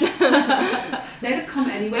hairs. They'd have come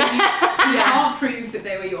anyway. You can't prove that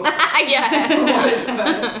they were your I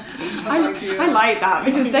like that,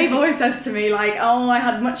 because Dave always says to me like, oh, I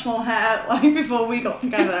had much more hair like before we got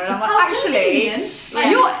together, and I'm like, actually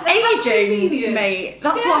you're aging, mate.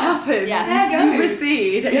 That's what happens. You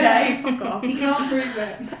recede. Fuck off. You can't prove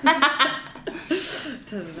it.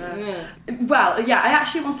 Well, I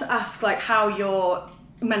actually want to ask like how your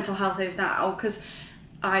mental health is now, because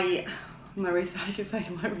my research, trying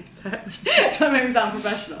to make me sound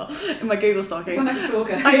professional in my Google stalking. Sound like a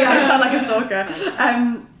stalker. I sound like a stalker.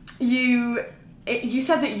 You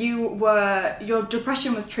said that your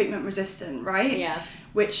depression was treatment resistant, right? Yeah.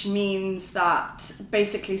 Which means that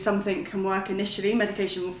basically something can work initially,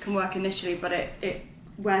 medication can work initially, but it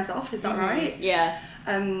wears off. Is that right? Yeah.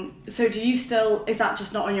 So is that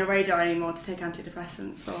just not on your radar anymore to take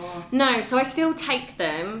antidepressants, or? No, so I still take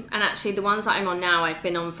them, and actually the ones that I'm on now I've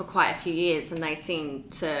been on for quite a few years, and they seem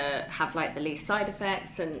to have like the least side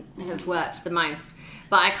effects and have worked the most.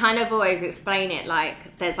 But I kind of always explain it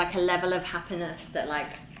like there's like a level of happiness that like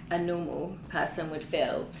a normal person would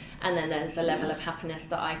feel, and then there's a level of happiness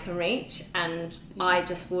that I can reach, and I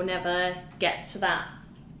just will never get to that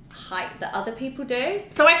height that other people do.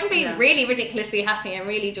 So I can be really ridiculously happy and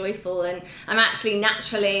really joyful, and I'm actually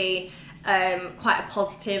naturally quite a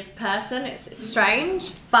positive person. It's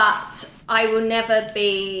strange, but I will never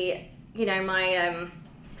be, you know, my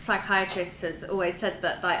psychiatrist has always said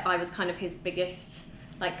that like I was kind of his biggest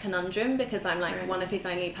like conundrum, because I'm like one of his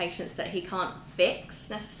only patients that he can't fix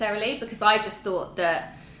necessarily, because I just thought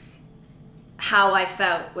that how I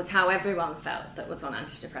felt was how everyone felt that was on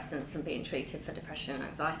antidepressants and being treated for depression and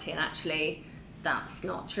anxiety, and actually that's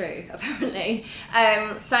not true apparently.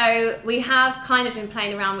 So we have kind of been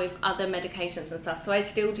playing around with other medications and stuff, so I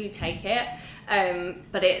still do take it,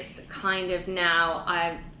 but it's kind of now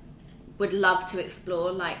I would love to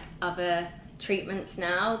explore like other treatments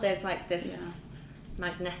now. There's like this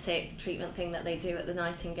magnetic treatment thing that they do at the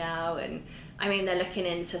Nightingale, and I mean they're looking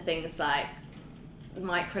into things like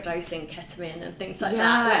microdosing ketamine and things like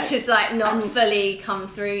that, which is like not fully come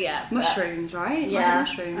through yet. Mushrooms, right?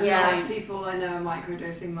 Mushrooms. A lot of people I know are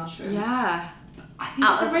microdosing mushrooms. Yeah. I think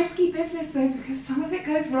it's a risky business though, because some of it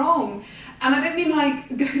goes wrong. And I don't mean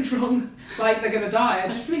like goes wrong like they're gonna die. I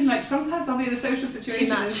just mean like sometimes I'll be in a social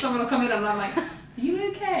situation and someone will come in and I'm like, are you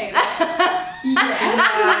okay? Like,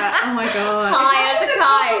 yes. Oh my god. High as a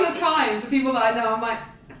kite. A couple of times, the people that I know, I'm like,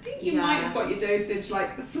 I think you might have got your dosage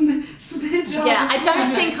like smidge. Yeah, I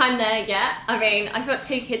don't think I'm there yet. I mean, I've got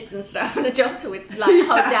 2 kids and stuff and a job to hold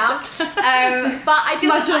down. But I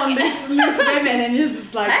just imagine on this women and you're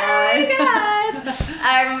just like, hey guys.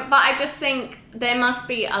 But I just think there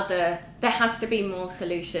has to be more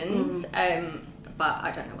solutions. But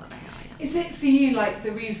I don't know what they are yet. Is it for you like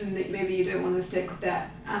the reason that maybe you don't want to stick with their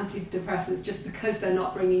antidepressants just because they're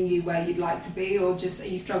not bringing you where you'd like to be, or just are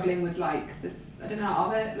you struggling with like this? I don't know.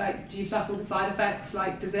 Are there like, do you suffer with the side effects?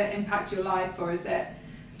 Like, does it impact your life, or is it?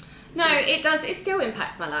 No, it does. It still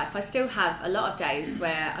impacts my life. I still have a lot of days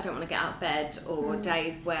where I don't want to get out of bed, or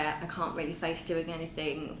days where I can't really face doing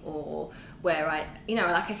anything, or where I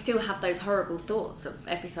still have those horrible thoughts of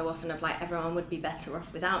every so often of like everyone would be better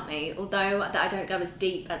off without me, although that I don't go as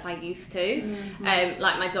deep as I used to.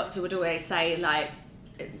 Like my doctor would always say, like,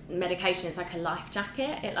 medication is like a life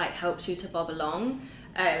jacket. It like helps you to bob along.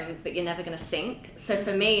 But you're never going to sink. So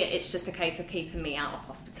for me, it's just a case of keeping me out of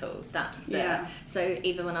hospital. So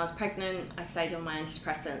even when I was pregnant, I stayed on my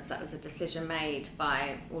antidepressants. That was a decision made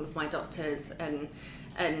by all of my doctors and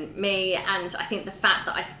me. And I think the fact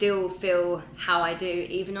that I still feel how I do,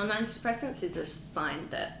 even on antidepressants, is a sign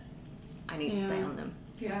that I need to stay on them.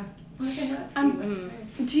 Yeah.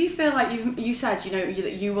 Do you feel like you said,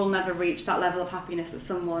 that you will never reach that level of happiness as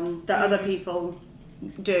someone that other people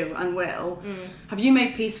do and will? Have you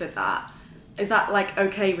made peace with that? Is that like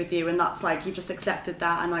okay with you, and that's like you've just accepted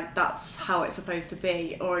that and like that's how it's supposed to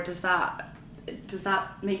be, or does that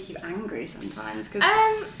make you angry sometimes? Cause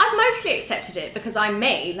I've mostly accepted it because I'm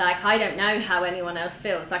me. Like, I don't know how anyone else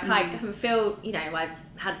feels. Like, I can feel, I've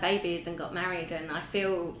had babies and got married, and I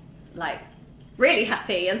feel like really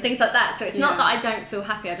happy and things like that. So it's not that I don't feel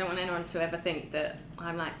happy. I don't want anyone to ever think that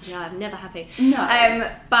I'm like, I'm never happy. No.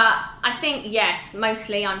 But I think, yes,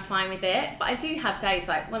 mostly I'm fine with it. But I do have days,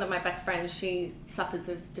 like one of my best friends, she suffers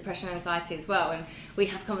with depression and anxiety as well. And we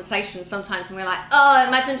have conversations sometimes and we're like, oh,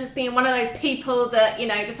 imagine just being one of those people that,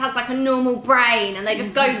 just has like a normal brain and they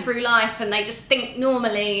just go through life and they just think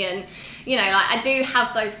normally. And, like I do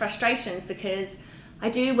have those frustrations because I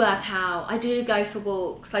do work out, I do go for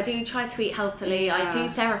walks, I do try to eat healthily, I do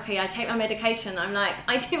therapy, I take my medication. I'm like,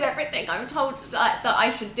 I do everything I'm told that I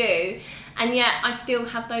should do, and yet I still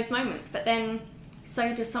have those moments. But then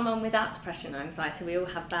so does someone without depression and anxiety. We all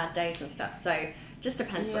have bad days and stuff, so it just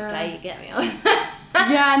depends what day you get me on.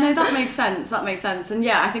 Yeah, no, that makes sense. And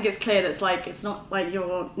yeah, I think it's clear that it's not like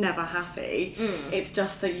you're never happy. It's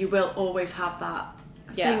just that you will always have that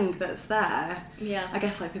thing that's there. Yeah. I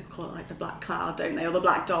guess like people call it like the black cloud, don't they? Or the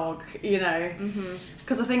black dog,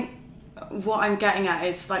 Because I think what I'm getting at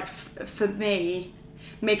is like for me,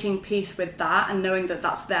 making peace with that and knowing that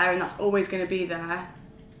that's there and that's always going to be there.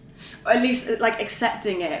 Or at least like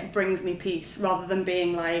accepting it brings me peace, rather than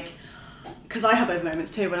being like, because I have those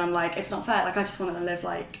moments too when I'm like, it's not fair, like I just want to live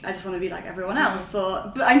like, I just want to be like everyone else.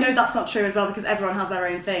 But I know that's not true as well, because everyone has their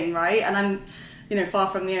own thing, right? And I'm far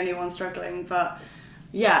from the only one struggling. But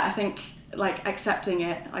yeah, I think like accepting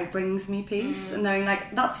it like brings me peace, and knowing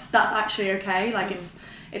like that's actually okay. Like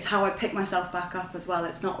it's how I pick myself back up as well.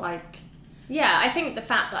 It's not like, yeah, I think the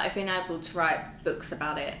fact that I've been able to write books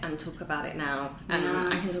about it and talk about it now, and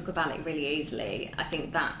I can talk about it really easily, I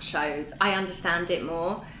think that shows I understand it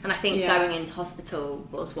more. And I think going into hospital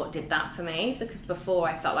was what did that for me, because before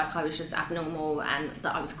I felt like I was just abnormal and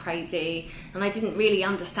that I was crazy, and I didn't really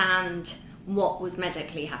understand what was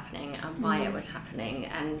medically happening and why it was happening.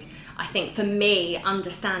 And I think for me,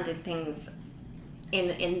 understanding things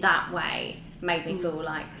in that way made me feel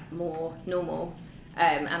like more normal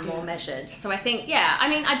and more measured. So I think,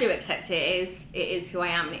 I do accept it is who I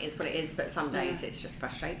am and it is what it is, but some days it's just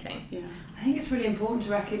frustrating. I think it's really important to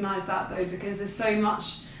recognise that though, because there's so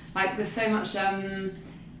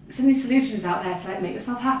many solutions out there to like make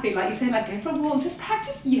yourself happy. Like you say, like go for a walk, just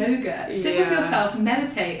practice yoga, sit with yourself,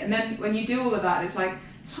 meditate, and then when you do all of that, it's like,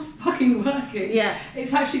 it's not fucking working. Yeah,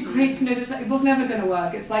 it's actually great to know that it was never going to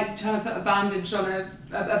work. It's like trying to put a bandage on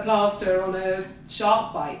a plaster on a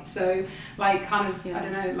shark bite. So like kind of I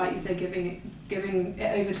don't know, like you say, giving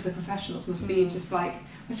it over to the professionals must be just like,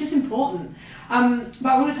 it's just important. But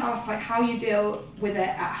I wanted to ask like how you deal with it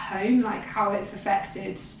at home, like how it's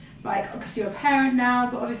affected. Like, because you're a parent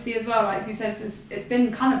now, but obviously as well, like you said, it's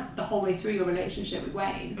been kind of the whole way through your relationship with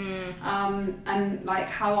Wayne. And like,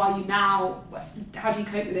 how are you now? How do you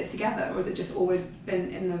cope with it together? Or has it just always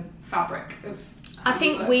been in the fabric of I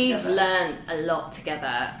think we've learned a lot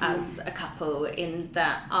together as a couple, in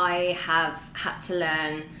that I have had to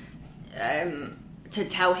learn to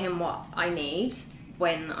tell him what I need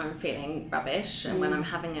when I'm feeling rubbish and when I'm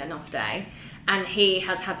having an off day. And he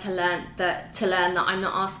has had to learn that I'm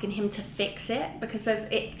not asking him to fix it, because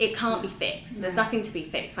it can't be fixed. There's nothing to be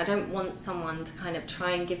fixed. I don't want someone to kind of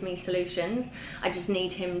try and give me solutions. I just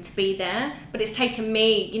need him to be there. But it's taken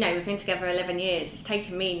me, we've been together 11 years. It's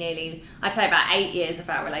taken me nearly, I'd say about 8 years of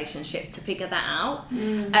our relationship to figure that out.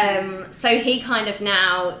 So he kind of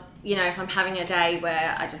now you know, if I'm having a day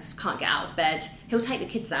where I just can't get out of bed, he'll take the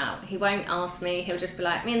kids out. He won't ask me. He'll just be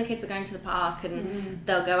like, me and the kids are going to the park, and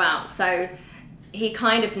they'll go out. So he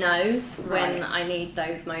kind of knows when I need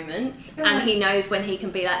those moments, and he knows when he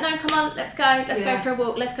can be like, no, come on, let's go for a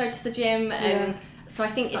walk, let's go to the gym. And so I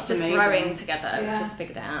think it's just growing together. We just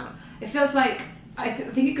figured it out. It feels like, I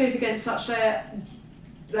think it goes against such a,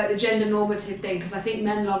 like, the gender normative thing, because I think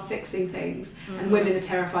men love fixing things and women are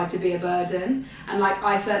terrified to be a burden. And like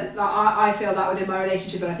I said, like, I feel that within my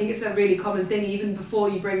relationship, and I think it's a really common thing even before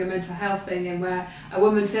you bring a mental health thing in, where a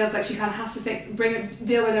woman feels like she kind of has to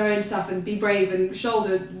deal with her own stuff and be brave and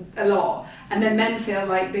shoulder a lot, and then men feel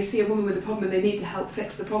like they see a woman with a problem and they need to help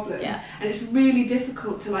fix the problem. And it's really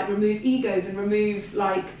difficult to like remove egos and remove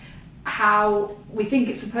like how we think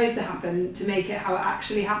it's supposed to happen to make it how it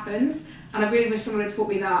actually happens. And I really wish someone had taught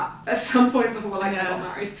me that at some point before I got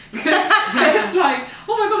married. Because it's like,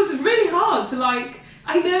 oh my god, this is really hard to like,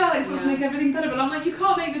 I know Alex wants to make everything better, but I'm like, you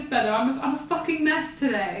can't make this better. I'm a fucking mess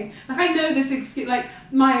today. Like, I know this excuse, like,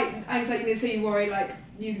 my anxiety, they say you worry, like,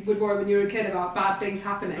 you would worry when you were a kid about bad things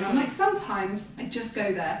happening. I'm like, sometimes I just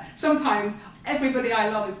go there. Sometimes everybody I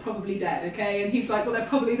love is probably dead, okay? And he's like, well, they're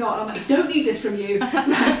probably not. And I'm like, I don't need this from you.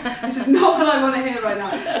 Like, this is not what I want to hear right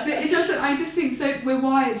now. It doesn't, I just think so, we're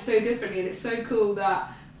wired so differently, and it's so cool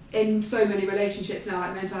that in so many relationships now,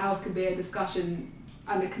 like, mental health can be a discussion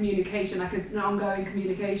and a communication, like an ongoing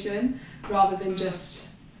communication, rather than just,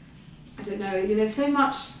 I don't know, you know, so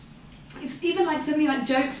much. It's even like so many like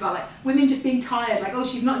jokes about like women just being tired, like, oh,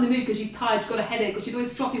 she's not in the mood because she's tired, she's got a headache, or she's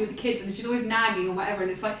always stroppy with the kids, and she's always nagging or whatever.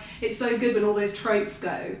 And it's like, it's so good when all those tropes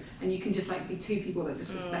go and you can just like be two people that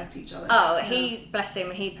just respect each other. He, bless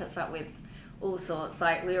him, he puts up with all sorts.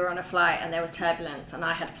 Like, we were on a flight and there was turbulence, and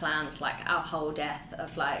I had planned like our whole death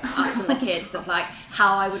of like us and the kids, of like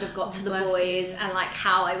how I would have got to the boys and like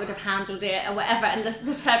how I would have handled it or whatever, and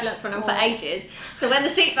the turbulence went on for ages. So when the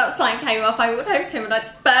seatbelt sign came off, I walked over to him and I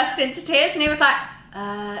just burst into tears, and he was like,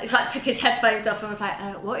 he's like, took his headphones off and was like,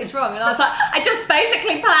 what is wrong? And I was like, I just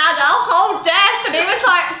basically planned our whole death. And he was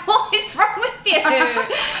like, what is wrong with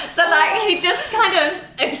you? So like, he just kind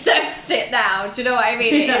of accepts it now. Do you know what I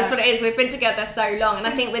mean? It is what it is. We've been together so long. And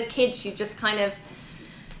I think with kids, you just kind of,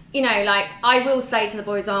 you know, like, I will say to the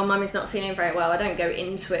boys, oh, mummy's not feeling very well. I don't go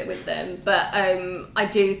into it with them. But I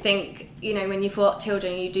do think, you know, when you've got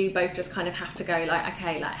children, you do both just kind of have to go like,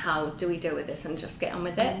 okay, like, how do we deal with this, and just get on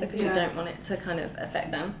with it, because you don't want it to kind of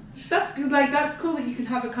affect them. That's like, that's cool that you can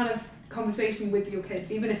have a kind of conversation with your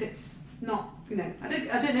kids, even if it's not, you know, I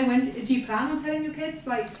don't know, when do you plan on telling your kids?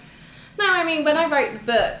 Like, no, I mean, when I wrote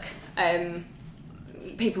the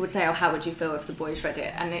book, people would say, oh, how would you feel if the boys read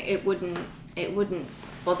it? And it wouldn't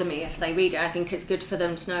bother me if they read it. I think it's good for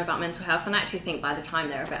them to know about mental health, and I actually think by the time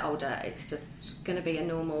they're a bit older, it's just going to be a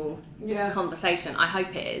normal conversation. I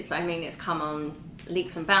hope it is. I mean, it's come on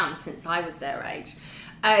leaps and bounds since I was their age.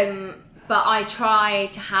 But I try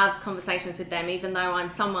to have conversations with them, even though I'm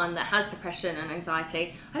someone that has depression and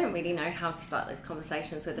anxiety. I don't really know how to start those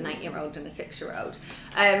conversations with an 8-year-old and a 6-year-old.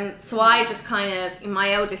 So I just kind of,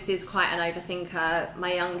 my eldest is quite an overthinker.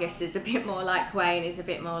 My youngest is a bit more like Wayne, is a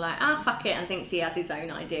bit more like, fuck it, and thinks he has his own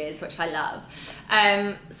ideas, which I love.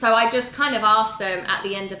 So I just kind of ask them at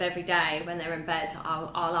the end of every day when they're in bed,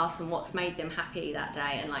 I'll ask them what's made them happy that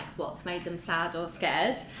day, and like what's made them sad or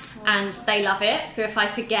scared. And they love it. So if I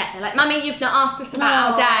forget, they're like, Mummy, you've not asked us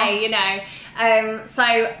about our day, you know. So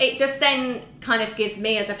it just then kind of gives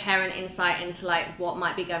me as a parent insight into like what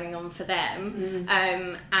might be going on for them,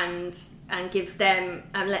 and gives them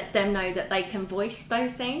and lets them know that they can voice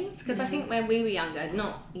those things. Because I think when we were younger,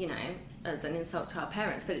 not, you know, as an insult to our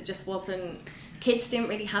parents, but it just wasn't, kids didn't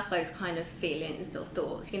really have those kind of feelings or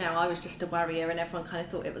thoughts. You know, I was just a worrier and everyone kind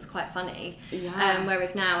of thought it was quite funny.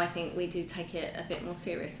 Whereas now I think we do take it a bit more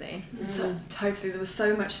seriously. So, totally, there was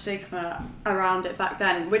so much stigma around it back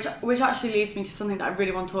then, which actually leads me to something that I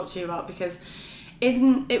really want to talk to you about, because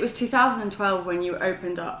it was 2012 when you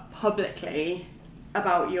opened up publicly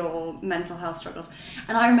about your mental health struggles,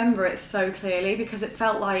 and I remember it so clearly because it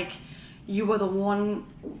felt like you were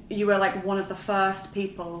like one of the first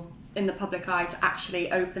people in the public eye to actually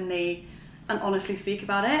openly and honestly speak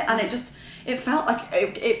about it. And it felt like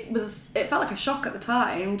it felt like a shock at the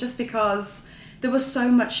time, just because there was so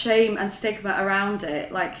much shame and stigma around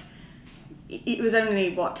it. Like, it was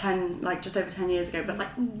only just over 10 years ago, but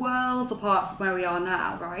like worlds apart from where we are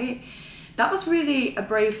now, right? That was really a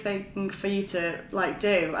brave thing for you to like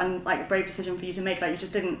do, and like a brave decision for you to make. Like, you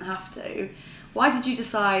just didn't have to. Why did you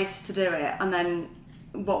decide to do it? And then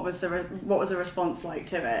what was the response like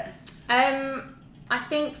to it? I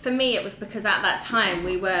think for me it was because at that time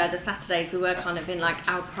the Saturdays we were kind of in like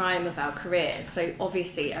our prime of our careers, so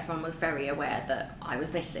obviously everyone was very aware that I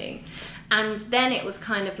was missing. And then it was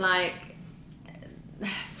kind of like,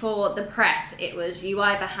 for the press, it was you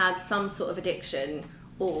either had some sort of addiction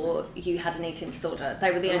or you had an eating disorder.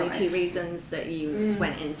 They were the only two reasons that you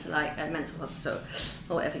went into like a mental hospital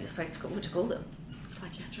or whatever you're supposed to call them.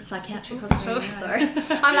 Psychiatric hospital. Sorry, I'm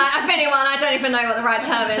like, I've been in one. I don't even know what the right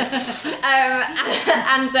term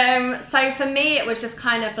is. So for me, it was just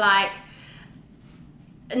kind of like,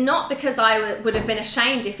 not because I would have been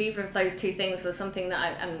ashamed if either of those two things was something that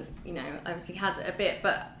I obviously had a bit,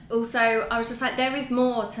 but also I was just like, there is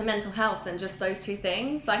more to mental health than just those two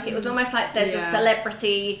things. Like it was almost like there's a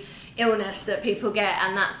celebrity illness that people get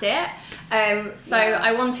and that's it.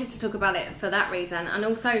 I wanted to talk about it for that reason, and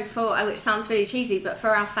also for, which sounds really cheesy, but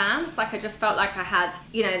for our fans. Like I just felt like I had,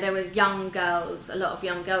 there were a lot of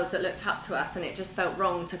young girls that looked up to us, and it just felt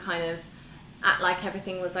wrong to kind of act like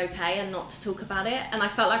everything was okay and not to talk about it. And I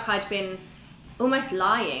felt like I'd been almost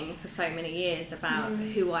lying for so many years about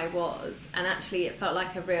who I was, and actually it felt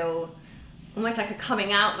like a real, almost like a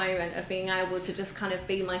coming out moment of being able to just kind of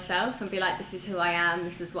be myself and be like, this is who I am,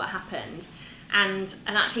 this is what happened. And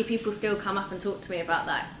actually people still come up and talk to me about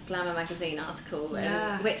that Glamour magazine article,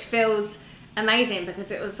 which feels amazing, because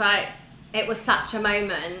it was like, it was such a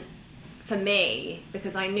moment for me,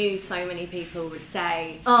 because I knew so many people would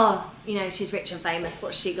say, oh, she's rich and famous,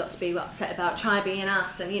 what's she got to be upset about, try being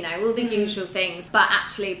us, and all the usual things. But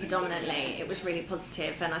actually predominantly it was really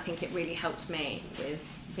positive, and I think it really helped me with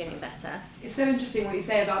feeling better. It's so interesting what you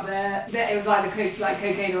say about that it was either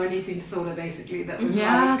cocaine or an eating disorder, basically, that was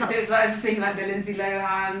because it was like seeing like the Lindsay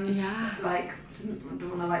Lohan, like, I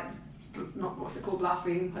don't want to like, not, what's it called,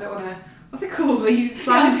 blaspheme, I don't want to, what's it called, where you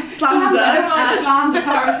slander. I don't want to slander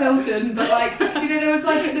Paris Hilton, but like,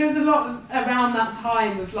 there was a lot around that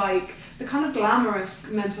time of like the kind of glamorous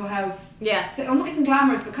mental health. Or not even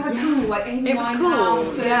glamorous, but kind of cool, like Amy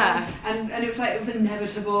Winehouse. And it was like, it was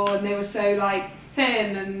inevitable, and they were so like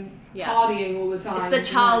thin and partying all the time. It's the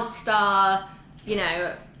child star,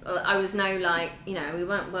 I was we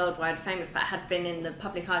weren't worldwide famous, but I had been in the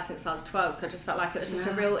public eye since I was 12, so I just felt like it was just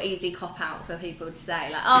a real easy cop-out for people to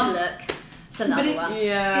say, like, oh, look, it's another one.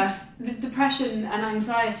 It's the depression and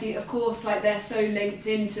anxiety, of course, like, they're so linked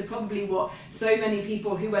into probably what so many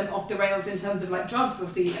people who went off the rails in terms of, like, drugs were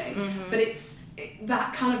feeling, but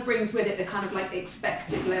that kind of brings with it the kind of, like,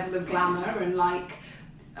 expected level of glamour and, like,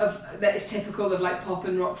 that is typical of, like, pop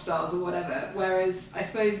and rock stars or whatever, whereas, I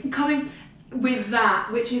suppose, coming with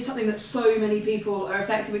that, which is something that so many people are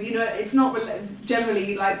affected with, it's not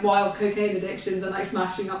generally like wild cocaine addictions and like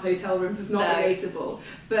smashing up hotel rooms is not relatable,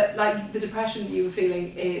 but like the depression you were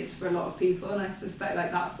feeling is for a lot of people, and I suspect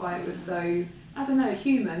like that's why it was so, I don't know,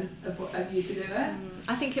 human of you to do it.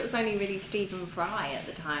 I think it was only really Stephen Fry at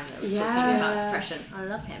the time that was talking about depression. I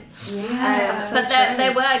love him. But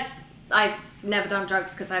there were, I've never done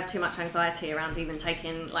drugs because I have too much anxiety around even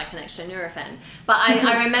taking like an extra Nurofen, but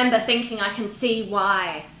I remember thinking, I can see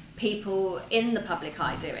why people in the public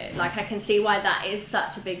eye do it. Like I can see why that is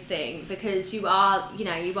such a big thing, because you are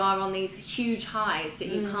on these huge highs that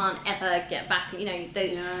you can't ever get back.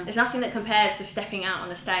 There's nothing that compares to stepping out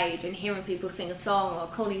on a stage and hearing people sing a song or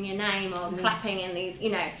calling your name or clapping in these,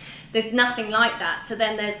 there's nothing like that. So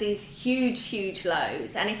then there's these huge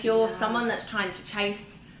lows, and if you're someone that's trying to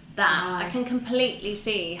chase that, I can completely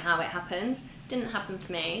see how it happens. Didn't happen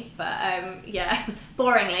for me, but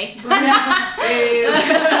boringly. But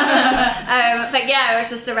it was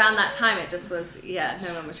just around that time. It just was,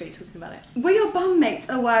 no one was really talking about it. Were your bandmates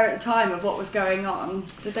aware at the time of what was going on?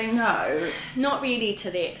 Did they know? Not really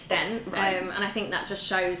to the extent, and I think that just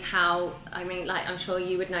shows how, I'm sure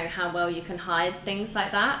you would know how well you can hide things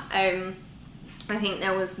like that. I think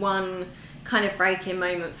there was one kind of break-in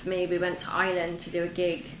moment for me. We went to Ireland to do a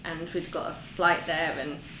gig, and we'd got a flight there,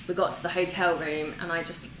 and we got to the hotel room, and I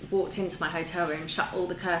just walked into my hotel room, shut all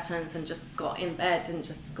the curtains, and just got in bed and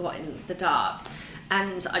just got in the dark,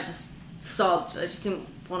 and I just sobbed. I just didn't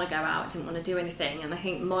want to go out, didn't want to do anything, and I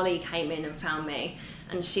think Molly came in and found me,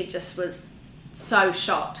 and she just was so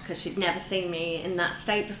shocked because she'd never seen me in that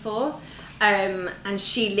state before, and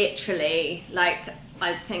she literally, like,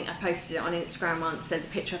 I think I posted it on Instagram once, there's a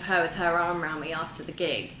picture of her with her arm around me after the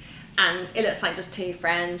gig, and it looks like just two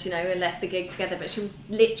friends, who left the gig together, but she was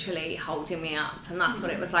literally holding me up, and that's what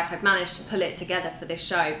it was like. I'd managed to pull it together for this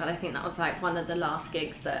show, but I think that was like one of the last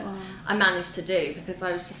gigs that I managed to do, because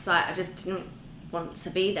I was just like, I just didn't want to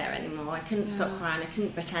be there anymore. I couldn't stop crying. I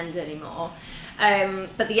couldn't pretend anymore.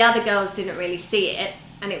 But the other girls didn't really see it.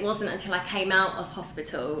 And it wasn't until I came out of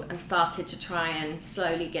hospital and started to try and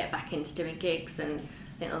slowly get back into doing gigs, and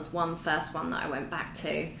I think there was first one that I went back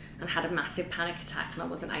to and had a massive panic attack and I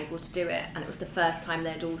wasn't able to do it, and it was the first time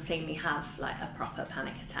they'd all seen me have like a proper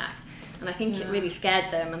panic attack, and I think it really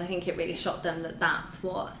scared them, and I think it really shocked them that that's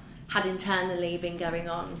what had internally been going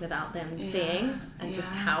on without them seeing, and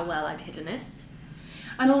just how well I'd hidden it.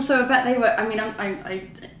 And also I bet they were, I mean,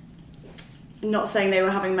 I'm not saying they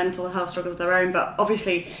were having mental health struggles of their own, but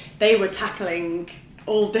obviously they were tackling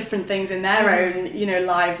all different things in their own, you know,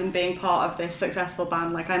 lives and being part of this successful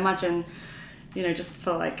band. Like I imagine, you know, just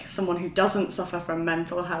for like someone who doesn't suffer from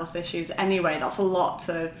mental health issues anyway, that's a lot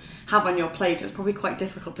to have on your plate. It's probably quite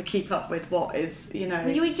difficult to keep up with what is, you know.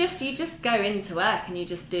 You just go into work and you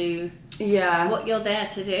just do what you're there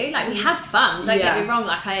to do. Like we had fun, don't get me wrong,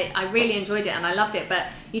 like I really enjoyed it and I loved it, but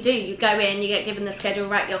you go in, you get given the schedule,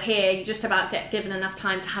 right, you're here, you just about get given enough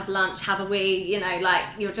time to have lunch, have a wee, you know, like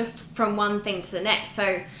you're just from one thing to the next,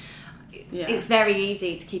 so it's very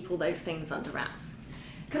easy to keep all those things under wraps.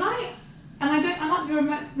 I might be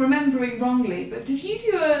remembering wrongly, but did you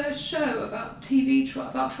do a show about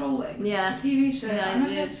about trolling? Yeah. A TV show? Yeah, I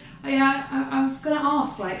did. I was going to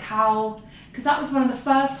ask, like, how... Because that was one of the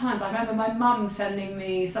first times I remember my mum sending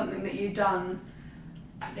me something that you'd done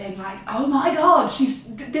and being like, oh my god,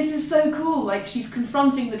 this is so cool. Like, she's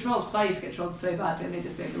confronting the trolls, because I used to get trolled so badly and they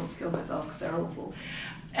just made me want to kill myself because they're awful.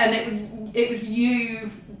 And it was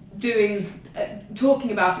you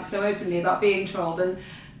talking about it so openly, about being trolled, and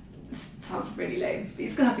sounds really lame, but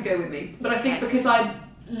it's going to have to go with me. But I think because I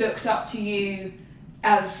looked up to you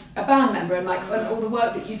as a band member and like and all the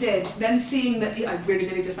work that you did, then seeing that I really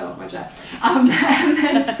nearly just fell off my chair, and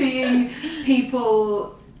then seeing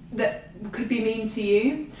people that could be mean to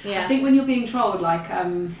you. I think when you're being trolled, like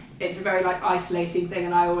it's a very like isolating thing,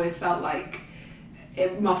 and I always felt like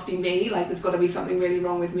it must be me, like there's got to be something really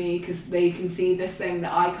wrong with me because they can see this thing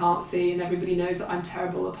that I can't see, and everybody knows that I'm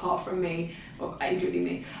terrible apart from me, well, including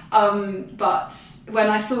me. But when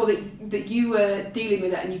I saw that you were dealing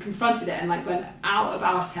with it and you confronted it and like went out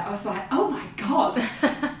about it, I was like, oh my god,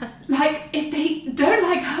 like if they don't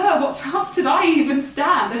like her, what chance did I even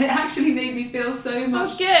stand? And it actually made me feel so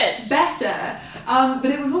much better. But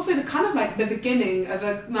it was also the kind of like the beginning of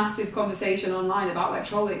a massive conversation online about like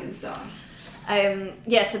trolling and stuff.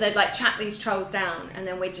 So they'd like track these trolls down, and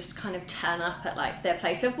then we'd just kind of turn up at like their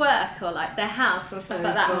place of work or like their house or stuff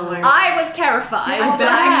like that. Cool. I was terrified.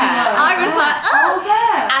 I was like,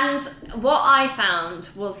 oh! And what I found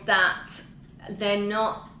was that they're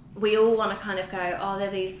not. We all want to kind of go, oh, they're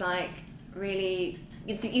these like really.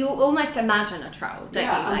 You almost imagine a troll, don't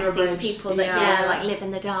you? Like these people that like live in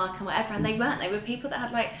the dark and whatever, and they weren't. They were people that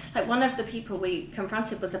had like one of the people we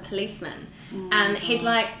confronted was a policeman, and he'd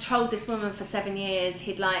like trolled this woman for 7 years.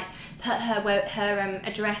 He'd like put her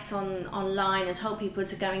address online and told people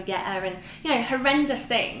to go and get her, and you know, horrendous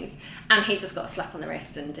things. And he just got a slap on the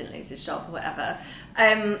wrist and didn't lose his job or whatever.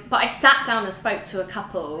 But I sat down and spoke to a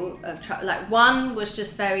couple of like one was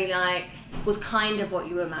just very like was kind of what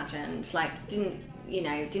you imagined, like didn't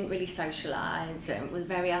really socialise, and was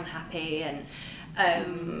very unhappy, and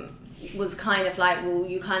was kind of like, well,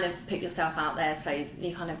 you kind of put yourself out there, so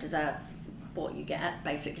you kind of deserve what you get,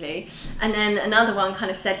 basically. And then another one kind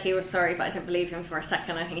of said he was sorry, but I didn't believe him for a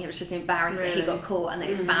second. I think he was just embarrassed that he got caught and that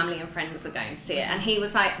his family and friends were going to see it. And he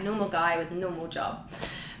was like a normal guy with a normal job.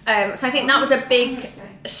 So I think that was a big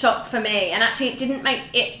shock for me. And actually it didn't make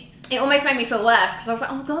it... It almost made me feel worse because I was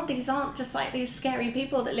like, oh god, these aren't just like these scary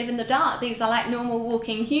people that live in the dark. These are like normal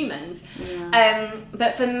walking humans. Yeah.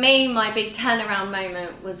 But for me, my big turnaround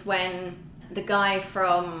moment was when the guy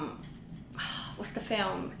from, what's the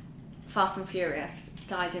film? Fast and Furious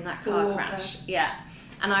died in that car crash. Yeah.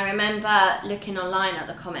 And I remember looking online at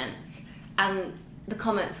the comments, and the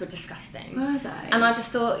comments were disgusting. Were they? And I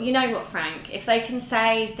just thought, you know what, Frank, if they can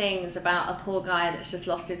say things about a poor guy that's just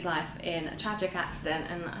lost his life in a tragic accident,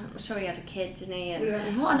 and I'm sure he had a kid, didn't he?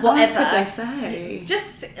 And what on earth could they say?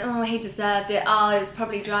 Just, oh, he deserved it. Oh, he was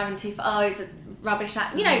probably driving too far. Oh, he's a rubbish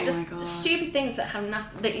act. You know, just stupid things that have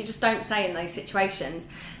nothing, that you just don't say in those situations.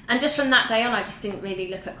 And just from that day on, I just didn't really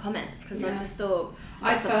look at comments because I just thought,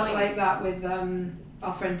 I felt like that with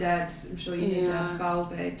our friend Debs. I'm sure you know Debs, Foul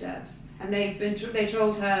Babe Debs. And they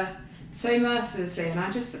trolled her so mercilessly, and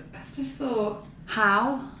I just thought,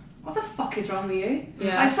 how? What the fuck is wrong with you?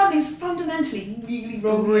 Yeah. Like something's fundamentally really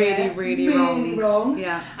wrong. Really wrong.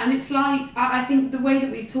 Yeah. And it's like I think the way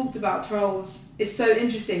that we've talked about trolls is so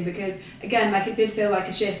interesting because again, like it did feel like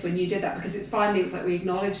a shift when you did that because it finally was like we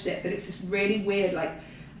acknowledged it, but it's this really weird like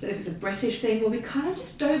don't know if it's a British thing, where we kind of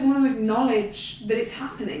just don't want to acknowledge that it's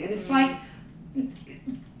happening, and it's like,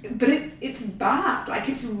 but it's bad, like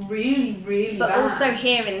it's really, really but bad. But also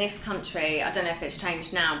here in this country, I don't know if it's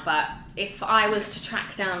changed now, but if I was to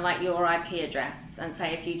track down like your IP address and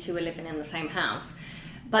say if you two were living in the same house,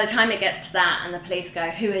 by the time it gets to that and the police go,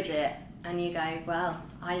 who is it? And you go, well,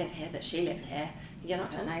 I live here, but she lives here. You're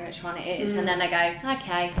not going to know which one it is. And then they go,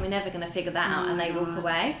 okay, we're never going to figure that out, and they walk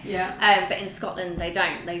away. Yeah. But in Scotland, they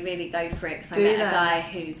don't. They really go for it, because I met a guy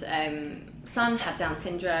whose son had Down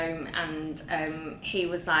syndrome, and he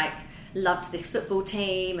was like, loved this football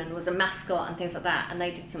team and was a mascot and things like that, and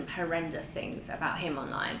they did some horrendous things about him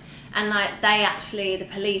online, and like the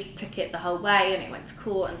police took it the whole way and it went to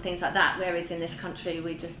court and things like that, whereas in this country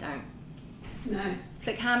we just don't. No.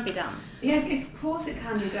 So it can be done. Yeah, of course it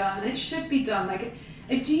can be done, and it should be done. Like,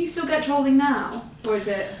 do you still get trolling now, or is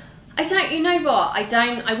it? I don't. You know what?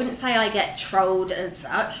 I wouldn't say I get trolled as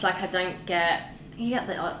such. Like, I don't get. You get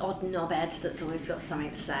the odd knobhead that's always got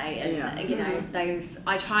something to say, and you know those.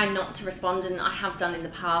 I try not to respond, and I have done in the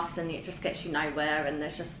past, and it just gets you nowhere, and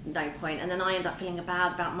there's just no point. And then I end up feeling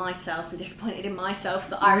bad about myself and disappointed in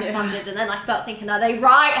myself that I responded, and then I start thinking, are they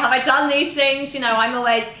right? Have I done these things? You know, I'm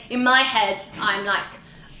always in my head. I'm like,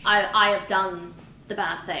 I have done the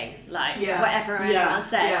bad thing, like whatever anyone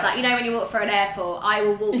says. Like, you know, when you walk through an airport, I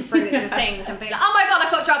will walk through the things and be like, oh my god,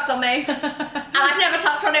 I've got drugs on me, and I've never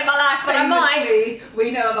touched one in my life, but I might.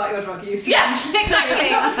 We know about your drug use. Yes, exactly.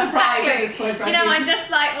 It's not surprising at this point, Frankie. You know, I'm just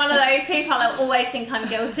like one of those people that always think I'm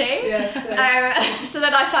guilty. Yes. So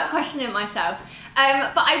then I start questioning myself.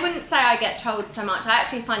 But I wouldn't say I get trolled so much. I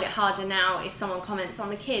actually find it harder now if someone comments on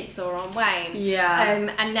the kids or on Wayne.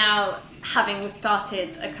 Yeah. And now, having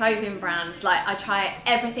started a clothing brand, like, I try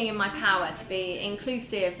everything in my power to be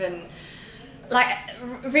inclusive, and like,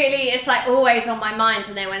 really, it's like always on my mind.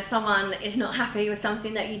 And then when someone is not happy with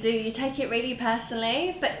something that you do, you take it really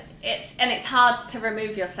personally. But it's hard to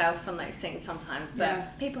remove yourself from those things sometimes.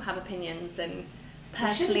 But people have opinions, and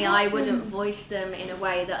personally, I wouldn't voice them in a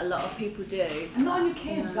way that a lot of people do. And not on your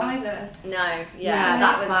kids either. No,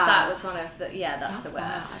 that was one of the that's the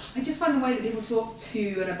worst. I just find the way that people talk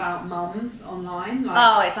to and about mums online. Like,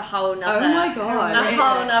 oh, it's a whole nother. Oh my god, a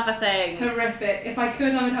whole nother thing. Horrific. If I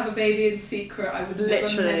could, I would have a baby in secret. I would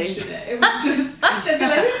Literally never mention it. It would just they'd be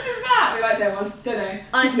like, who's that? I'd be like, no, I don't know.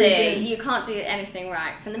 Honestly, you can't do anything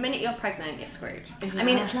right. From the minute you're pregnant, you're screwed. I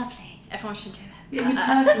mean, it's lovely. Everyone should do it. Yeah, your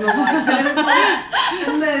personal life.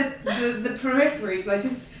 And the peripheries,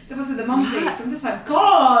 there wasn't the mum piece. I'm just like,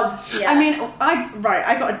 God! Yeah. I mean,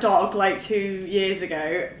 I got a dog like 2 years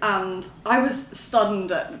ago, and I was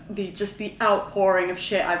stunned at the outpouring of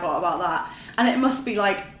shit I got about that. And it must be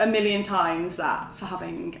like a million times that for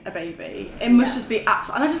having a baby. It must just be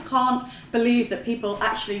absolute. And I just can't believe that people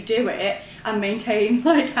actually do it and maintain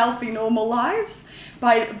like healthy, normal lives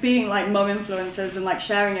by being like mum influencers and like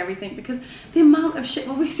sharing everything, because the amount of shit,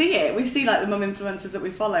 well, we see like the mum influencers that we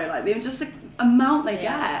follow, like the amount they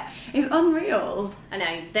get is unreal. I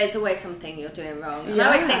know, there's always something you're doing wrong. And I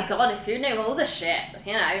always think, God, if you knew all the shit,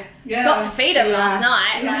 you know, you've got to feed them last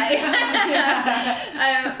night. Like.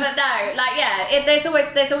 But no, like, there's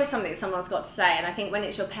always something someone's got to say, and I think when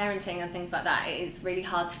it's your parenting and things like that, it is really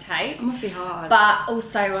hard to take. It must be hard. But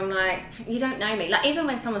also, I'm like, you don't know me. Like, even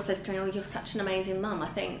when someone says to me, oh, you're such an amazing mum, I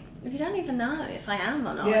think, you don't even know if I am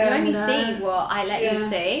or not. You only see what I let you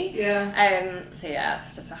see. So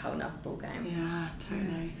it's just a whole nother ball game. Yeah,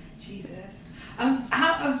 totally. Jesus.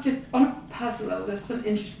 I was just on a personal level, just because I'm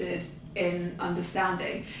interested in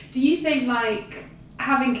understanding. Do you think like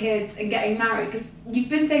having kids and getting married, because you've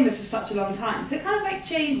been famous for such a long time, does it kind of like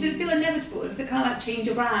change? Does it feel inevitable? Does it kind of like change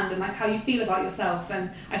your brand and like how you feel about yourself? And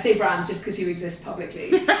I say brand just because you exist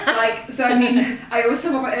publicly. Like, so I mean, I always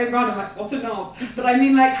talk about my own brand. I'm like, what a knob. But I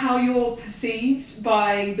mean, like how you're perceived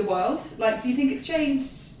by the world. Like, do you think it's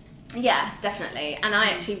changed? Yeah, definitely. And I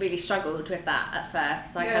actually really struggled with that at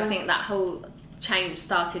first. Like, I think that whole change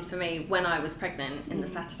started for me when I was pregnant in the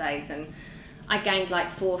Saturdays, and I gained like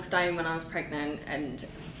 4 stone when I was pregnant, and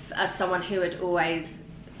as someone who had always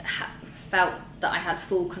felt that I had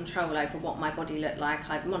full control over what my body looked like,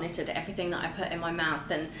 I'd monitored everything that I put in my mouth,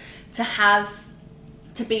 and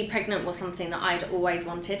to be pregnant was something that I'd always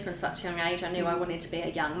wanted from such a young age. I knew I wanted to be a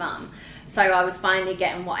young mum, so I was finally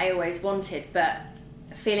getting what I always wanted, but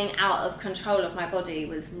feeling out of control of my body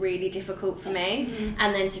was really difficult for me.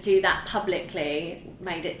 And then to do that publicly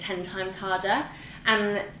made it 10 times harder.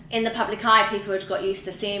 And in the public eye, people had got used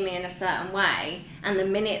to seeing me in a certain way, and the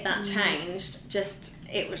minute that changed,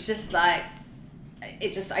 it was just like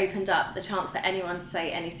it just opened up the chance for anyone to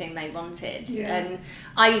say anything they wanted. And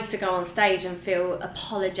I used to go on stage and feel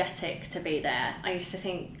apologetic to be there. I used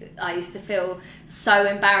to feel so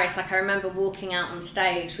embarrassed. Like I remember walking out on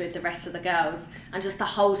stage with the rest of the girls and just the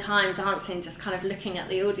whole time dancing, just kind of looking at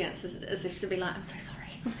the audience as if to be like, I'm so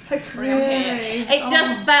sorry I'm here. It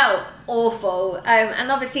just felt awful.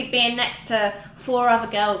 And obviously being next to 4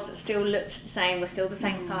 other girls that still looked the same, were still the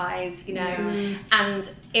same size, you know,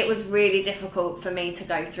 and it was really difficult for me to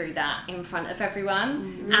go through that in front of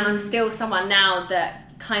everyone. And I'm still someone now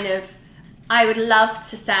that kind of, I would love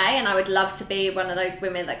to say, and I would love to be one of those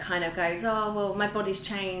women that kind of goes, oh, well, my body's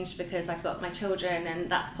changed because I've got my children, and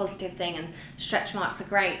that's a positive thing, and stretch marks are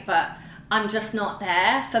great, but I'm just not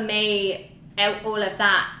there. For me, all of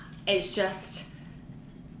that is just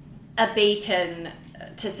a beacon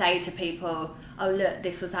to say to people, oh look,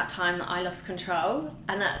 this was that time that I lost control.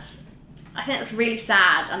 And I think that's really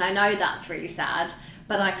sad, and I know that's really sad,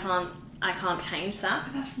 but I can't change that.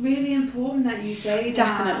 But that's really important that you say that.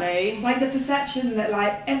 Definitely. Like the perception that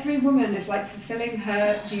like every woman is like fulfilling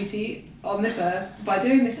her duty on this earth by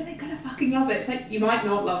doing this, and they're gonna fucking love it. It's like, you might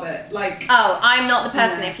not love it. Like, oh, I'm not the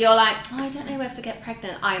person. If you're like, oh, I don't know whether to get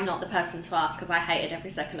pregnant, I am not the person to ask, because I hated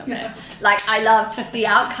every second of it. Like, I loved the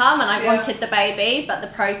outcome and I wanted the baby, but the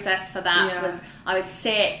process for that was, I was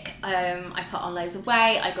sick, I put on loads of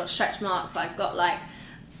weight, I got stretch marks, I've got like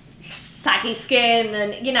saggy skin,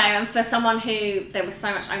 and you know, and for someone who there was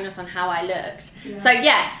so much onus on how I looked. So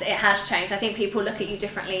yes, it has changed. I think people look at you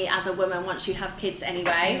differently as a woman once you have kids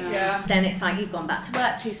anyway. Then it's like, you've gone back to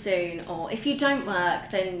work too soon, or if you don't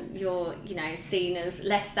work then you're, you know, seen as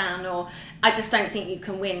less than, or I just don't think you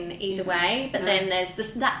can win either way. But then there's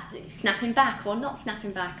this, that snapping back or not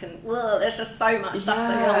snapping back, and there's just so much stuff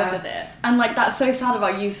that goes with it. And like, that's so sad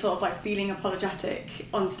about you sort of like feeling apologetic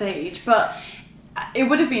on stage, but it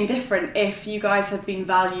would have been different if you guys had been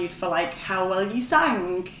valued for like how well you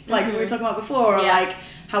sang, like we were talking about before, or like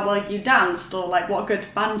how well you danced, or like what a good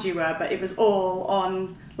band you were. But it was all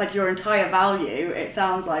on like your entire value, it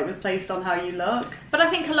sounds like, was placed on how you look. But I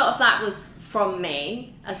think a lot of that was from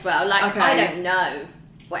me as well. Like, I don't know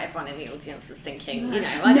what everyone in the audience was thinking, you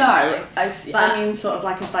know. I don't know. I mean, sort of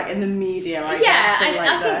like it's like in the media, I guess. Yeah,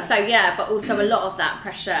 I think so, yeah. But also a lot of that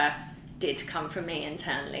pressure did come from me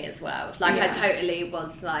internally as well. Like, I totally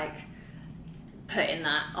was like putting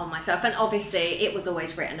that on myself, and obviously it was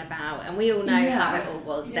always written about, and we all know how it all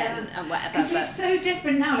was then and whatever. Because it's so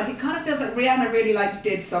different now. Like, it kind of feels like Rihanna really like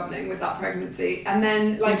did something with that pregnancy, and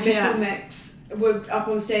then like Little Mix were up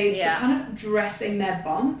on stage but kind of dressing their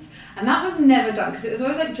bumps, and that was never done, because it was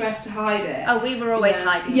always like dressed to hide it. Oh, we were always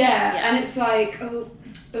hiding it. And it's like,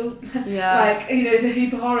 like, you know, the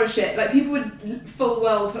Hooper horror shit. Like, people would full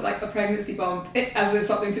well put like a pregnancy bump as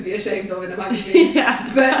something to be ashamed of in a magazine.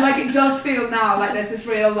 But like, it does feel now like there's this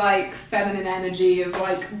real like feminine energy of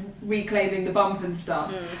like reclaiming the bump and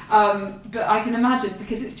stuff. But I can imagine,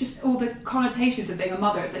 because it's just all the connotations of being a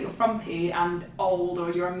mother. It's like you're frumpy and old,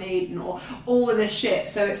 or you're a maiden, or all of this shit.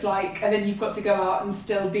 So it's like, and then you've got to go out and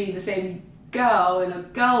still be the same girl in a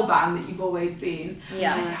girl band that you've always been.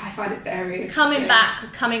 I find it very coming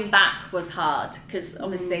back was hard, because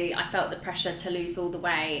obviously I felt the pressure to lose all the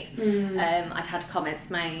weight. I'd had comments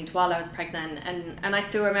made while I was pregnant, and I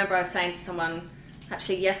still remember I was saying to someone,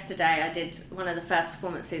 actually yesterday, I did one of the first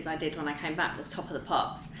performances I did when I came back was Top of the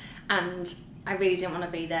Pops, and I really didn't want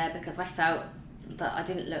to be there because I felt that I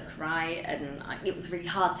didn't look right, and it was really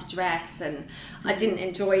hard to dress, and I didn't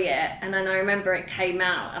enjoy it. And then I remember it came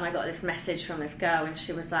out, and I got this message from this girl, and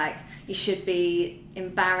she was like, you should be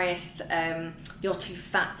embarrassed, you're too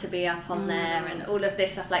fat to be up on there, and all of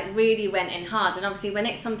this stuff like really went in hard. And obviously when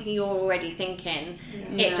it's something you're already thinking,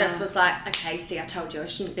 it just was like, okay, see, I told you I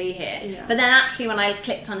shouldn't be here. But then actually when I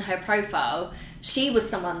clicked on her profile, she was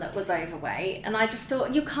someone that was overweight, and I just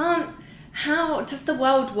thought, you can't, how does the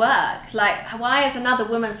world work? Like, why is another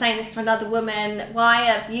woman saying this to another woman? Why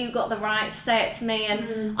have you got the right to say it to me?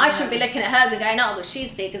 And I shouldn't be looking at hers and going, oh, well, she's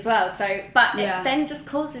big as well. So, but it then just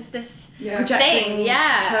causes this projecting thing,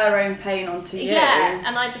 her own pain onto you. Yeah,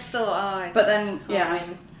 and I just thought, but then,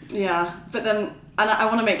 but then, and I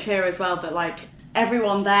want to make clear as well that like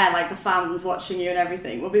everyone there, like the fans watching you and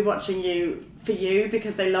everything, will be watching you for you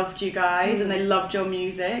because they loved you guys and they loved your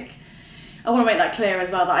music. I want to make that clear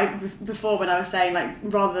as well, that before when I was saying like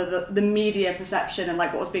rather the media perception and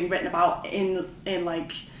like what was being written about in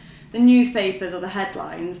like the newspapers or the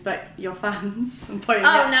headlines, but your fans. I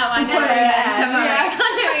know what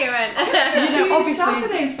you meant. Obviously,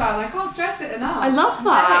 Saturdays fan. I can't stress it enough. I love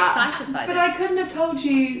that. I'm very excited by But this. I couldn't have told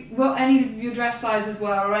you what any of your dress sizes were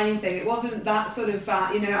or anything. It wasn't that sort of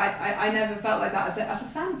fan. You know, I never felt like that as a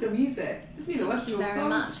fan of your music. It's me that watched all the Very songs.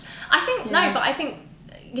 much. I think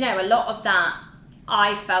a lot of that.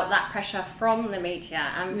 I felt that pressure from the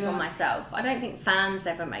media and from myself. I don't think fans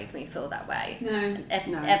ever made me feel that way. No.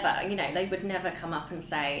 Ever. You know, they would never come up and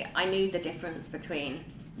say, I knew the difference between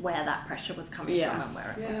where that pressure was coming from and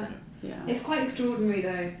where it wasn't. Yeah. It's quite extraordinary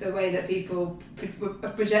though, the way that people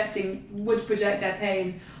would project their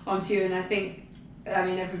pain onto you, and I think,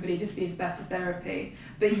 everybody just needs better therapy.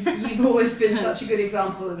 But you've always been such a good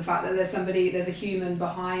example of the fact that there's a human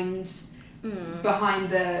behind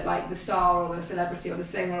the star or the celebrity or the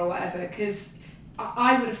singer or whatever, because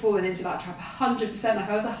I would have fallen into that trap 100%. Like,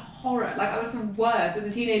 I was a horror. Like, I was the worst as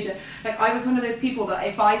a teenager. Like, I was one of those people that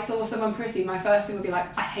if I saw someone pretty, my first thing would be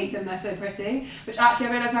like, I hate them, they're so pretty. Which actually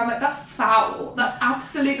I realise now, I'm like, that's foul. That's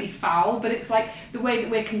absolutely foul. But it's like the way that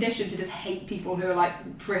we're conditioned to just hate people who are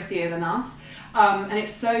like prettier than us. And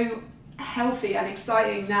it's so healthy and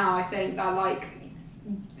exciting now, I think, that like,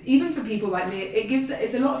 even for people like me,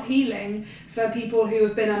 it's a lot of healing for people who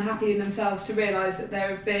have been unhappy in themselves to realise that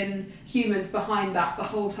there have been humans behind that the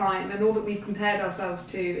whole time, and all that we've compared ourselves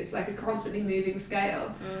to, it's like a constantly moving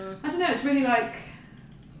scale. I don't know, it's really like,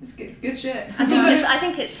 it's good shit. I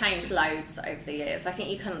think it's changed loads over the years. I think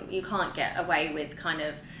you can't get away with kind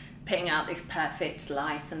of putting out this perfect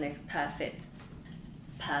life and this perfect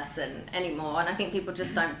person anymore, and I think people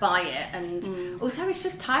just don't buy it, and also it's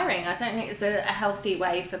just tiring. I don't think it's a healthy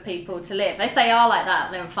way for people to live. If they are like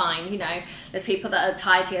that, then fine. You know, there's people that are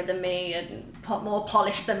tidier than me and more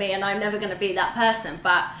polished than me, and I'm never going to be that person,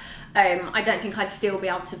 but I don't think I'd still be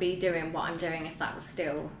able to be doing what I'm doing if that was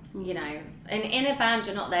still, you know, in a band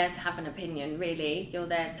you're not there to have an opinion really, you're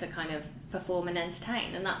there to kind of perform and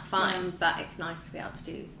entertain, and that's fine, but it's nice to be able to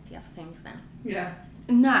do the other things now. Yeah.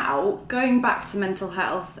 Now, going back to mental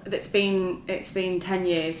health, it's been 10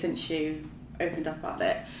 years since you opened up about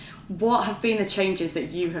it. What have been the changes that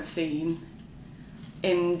you have seen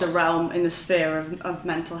in the realm, in the sphere of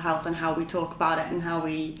mental health, and how we talk about it and how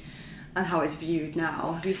it's viewed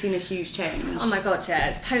now? Have you seen a huge change? Oh my god, yeah,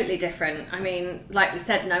 it's totally different. I mean, like we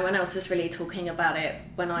said, no one else was really talking about it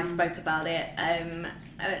when I spoke about it.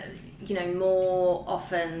 You know, more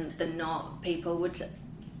often than not, people would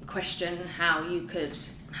question how you could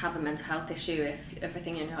have a mental health issue if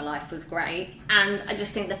everything in your life was great. And I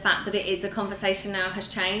just think the fact that it is a conversation now has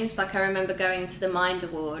changed. Like, I remember going to the Mind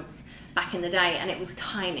Awards back in the day, and it was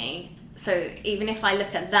tiny. So even if I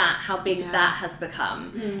look at that, how big that has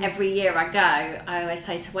become, every year I go, I always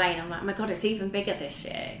say to Wayne, I'm like, oh my god, it's even bigger this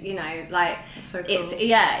year. You know, like, that's so cool.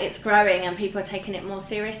 It's growing and people are taking it more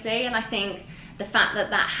seriously. And I think the fact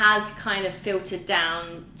that has kind of filtered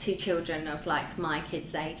down to children of like my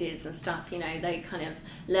kids' ages and stuff, you know, they kind of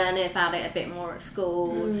learn about it a bit more at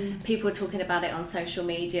school. People are talking about it on social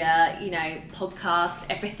media, you know, podcasts,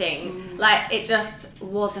 everything. Like, it just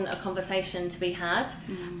wasn't a conversation to be had.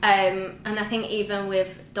 And I think even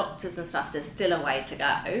with doctors and stuff, there's still a way to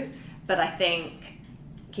go. But I think,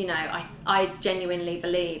 you know, I genuinely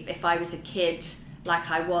believe if I was a kid like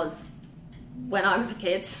I was when I was a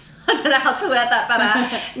kid, I don't know how to word that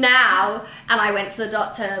better now, and I went to the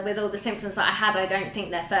doctor with all the symptoms that I had, I don't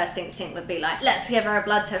think their first instinct would be like, let's give her a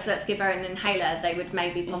blood test, let's give her an inhaler. They would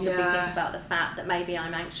maybe possibly think about the fact that maybe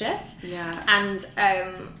I'm anxious. And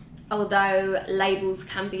although labels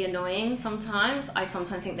can be annoying sometimes, I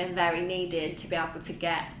sometimes think they're very needed to be able to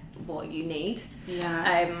get what you need.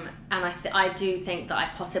 And I do think that I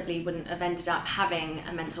possibly wouldn't have ended up having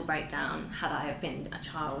a mental breakdown had I have been a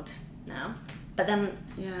child now. But then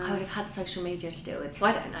I would have had social media to deal with, so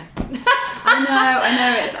I don't know. I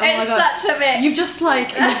know. It's my God. Such a mix. You've just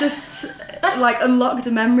unlocked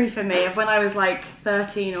a memory for me of when I was like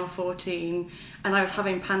 13 or 14, and I was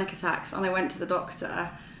having panic attacks, and I went to the doctor.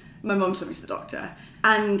 My mum took me to the doctor,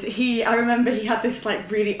 and I remember he had this like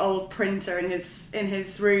really old printer in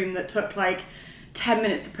his room that took like 10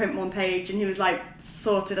 minutes to print one page, and he was like,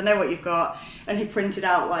 sorted, I know what you've got, and he printed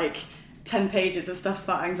out like 10 pages of stuff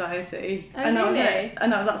about anxiety. And that was it.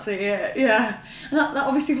 And that was absolutely it. Yeah. And that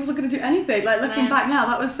obviously wasn't going to do anything. Like, looking back now,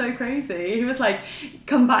 that was so crazy. He was like,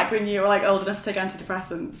 come back when you were like old enough to take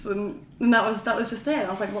antidepressants. And that was just it. I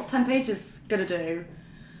was like, what's 10 pages going to do?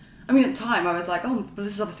 I mean, at the time I was like, oh, well,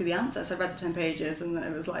 this is obviously the answer. So I read the 10 pages, and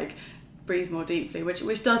it was like, breathe more deeply,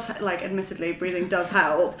 which does, like, admittedly, breathing does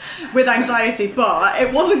help with anxiety, but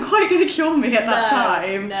it wasn't quite going to cure me at that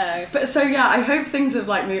time. No. But so yeah, I hope things have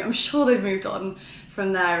like moved. I'm sure they've moved on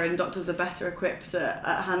from there, and doctors are better equipped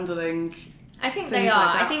at handling. I think things they are.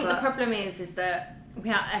 like that, I think but the problem is that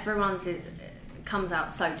everyone's comes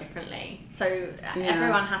out so differently. So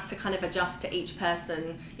everyone has to kind of adjust to each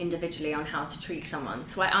person individually on how to treat someone.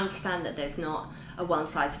 So I understand that there's not a one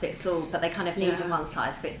size fits all, but they kind of need a one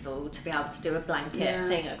size fits all to be able to do a blanket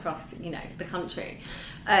thing across, you know, the country.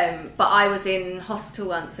 But I was in hospital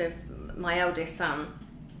once with my eldest son,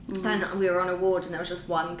 and we were on a ward, and there was just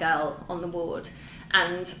one girl on the ward,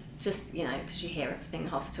 and just, you know, because you hear everything in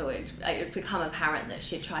hospital, it would become apparent that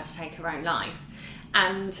she'd tried to take her own life,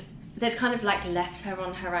 and they'd kind of like left her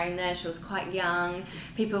on her own there. She was quite young,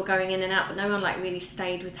 people were going in and out, but no one like really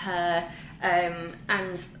stayed with her,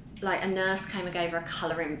 and like a nurse came and gave her a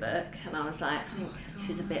colouring book, and I was like, I think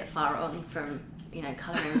she's a bit far on from, you know,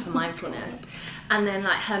 colouring for mindfulness. And then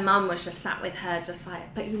like her mum was just sat with her just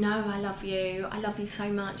like, but you know, I love you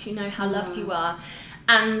so much, you know how loved you are.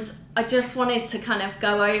 And I just wanted to kind of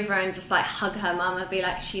go over and just like hug her mum and be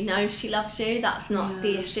like, she knows she loves you, that's not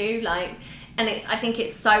the issue. Like, and I think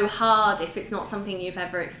it's so hard if it's not something you've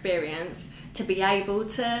ever experienced to be able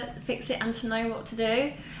to fix it and to know what to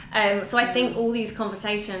do. So I think all these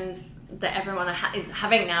conversations that everyone is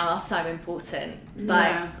having now are so important.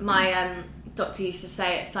 Like my doctor used to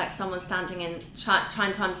say, it's like someone standing in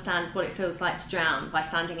trying to understand what it feels like to drown by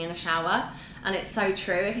standing in a shower. And it's so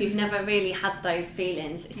true. If you've never really had those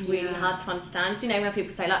feelings, it's really hard to understand. You know, when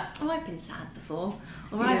people say like, oh, I've been sad before,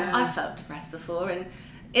 or I've felt depressed before, and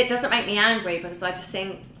it doesn't make me angry because I just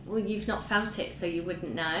think, well, you've not felt it, so you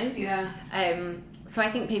wouldn't know. So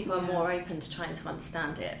I think people are more open to trying to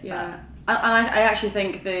understand it. And I actually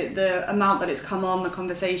think the amount that it's come on the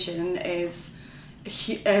conversation is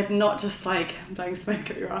not just like blowing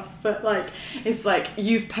smoke at your ass, but like it's like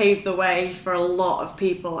you've paved the way for a lot of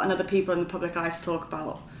people and other people in the public eye to talk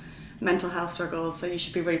about mental health struggles, so you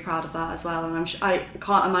should be really proud of that as well. And I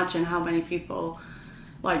can't imagine how many people,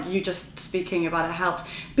 like, you just speaking about it helped,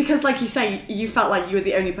 because like you say, you felt like you were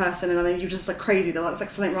the only person, and then you're just like crazy, there's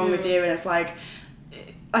like something wrong with you, and it's like,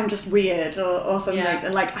 I'm just weird or something.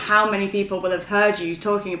 And like, how many people will have heard you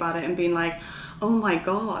talking about it and been like, oh my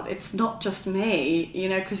god, it's not just me, you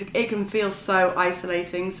know, because it can feel so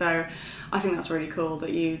isolating. So I think that's really cool that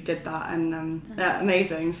you did that, and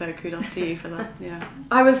amazing, so kudos to you for that.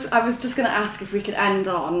 I was just going to ask if we could end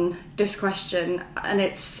on this question, and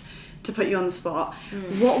it's to put you on the spot.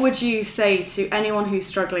 What would you say to anyone who's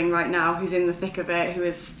struggling right now, who's in the thick of it, who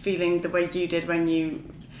is feeling the way you did when you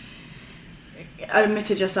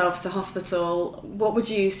admitted yourself to hospital? What would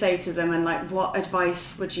you say to them, and like, what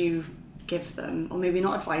advice would you give them? Or maybe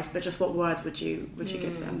not advice, but just what words would you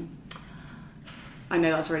give them? I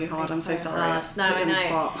know that's really hard. I'm so sorry. Hard. No, I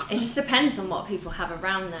know. It just depends on what people have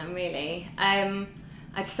around them, really. I'd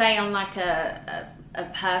say on like a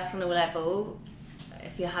personal level,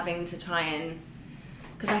 if you're having to try and,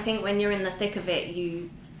 because I think when you're in the thick of it, you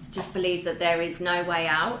just believe that there is no way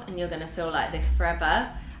out, and you're going to feel like this forever.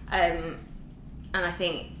 And I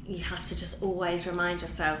think you have to just always remind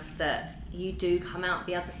yourself that you do come out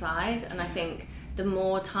the other side. And I think the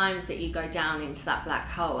more times that you go down into that black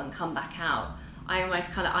hole and come back out,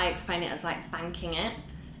 I explain it as like banking it.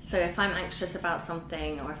 So if I'm anxious about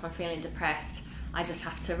something, or if I'm feeling depressed, I just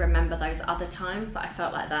have to remember those other times that I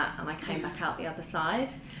felt like that and I came back out the other side.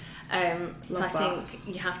 So I think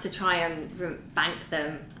you have to try and bank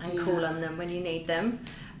them and call on them when you need them.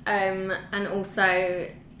 And also,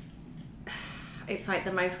 it's like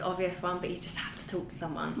the most obvious one, but you just have to talk to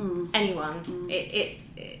someone. Anyone.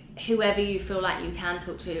 Whoever you feel like you can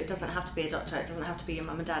talk to. It doesn't have to be a doctor, it doesn't have to be your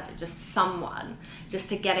mum and dad, just someone, just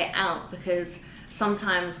to get it out. Because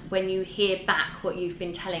sometimes when you hear back what you've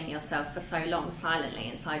been telling yourself for so long silently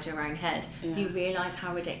inside your own head, you realise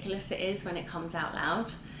how ridiculous it is when it comes out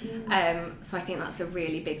loud. So I think that's a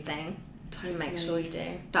really big thing. To make sure you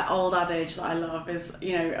do. That old adage that I love is,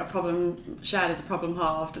 you know, a problem shared is a problem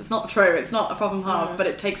halved. It's not true, it's not a problem halved, but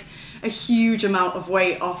it takes a huge amount of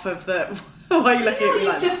weight off of the... Why are you looking at me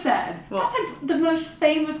like that? You've just said? What? That's like the most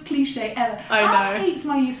famous cliche ever. I know. Al hates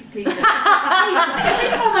my use of cliche. Every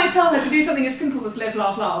time I tell her to do something as simple as live,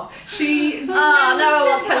 laugh, laugh, she... no one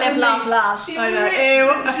wants to live, laugh, laugh. She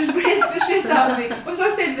rips the shit out of me. What was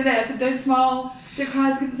I saying today? I said, don't smile, don't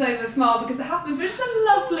cry because it's over, smile because it happens. But it's a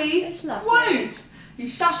lovely quote. You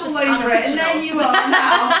shuffle over it, and there you are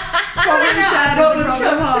now. Problem shared.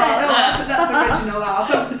 That's original.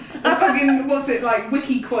 The fucking, what's it, like,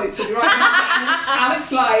 wiki quotes that you're writing down.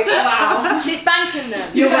 Alex, like, wow. She's banking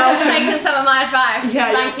them. You're welcome. She's taking some of my advice. She's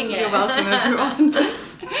banking it. You're welcome, everyone.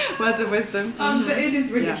 Words of wisdom. But it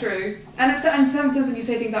is really true. And sometimes when you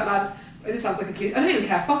say things out loud, This sounds like a cliche. I don't even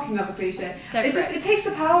care. Fucking love a cliche. It takes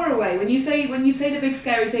the power away when you say the big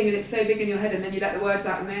scary thing and it's so big in your head, and then you let the words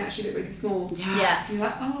out and they actually look really small. Yeah. You're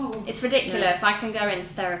like, oh. It's ridiculous. I can go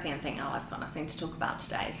into therapy and think, oh, I've got nothing to talk about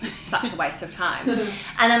today. It's such a waste of time.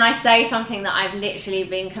 And then I say something that I've literally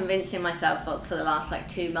been convincing myself of for the last like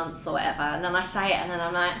 2 months or whatever, and then I say it, and then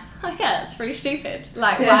I'm like, oh yeah, it's really stupid.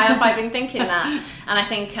 Like, why have I been thinking that? And I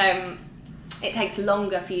think it takes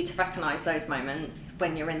longer for you to recognise those moments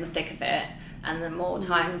when you're in the thick of it, and the more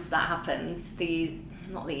times that happens,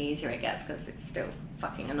 not the easier it gets, because it's still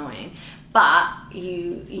fucking annoying, but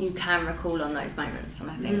you can recall on those moments,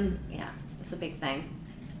 and I think it's a big thing.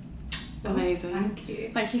 Amazing.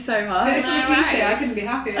 Thank you so much. Finish with a cliche. I couldn't be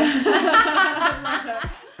happier.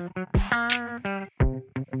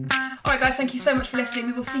 Alright guys, thank you so much for listening.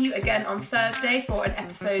 We will see you again on Thursday for an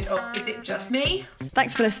episode of Is It Just Me?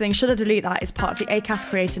 Thanks for listening. Should I Delete That is part of the Acast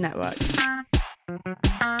Creator Network.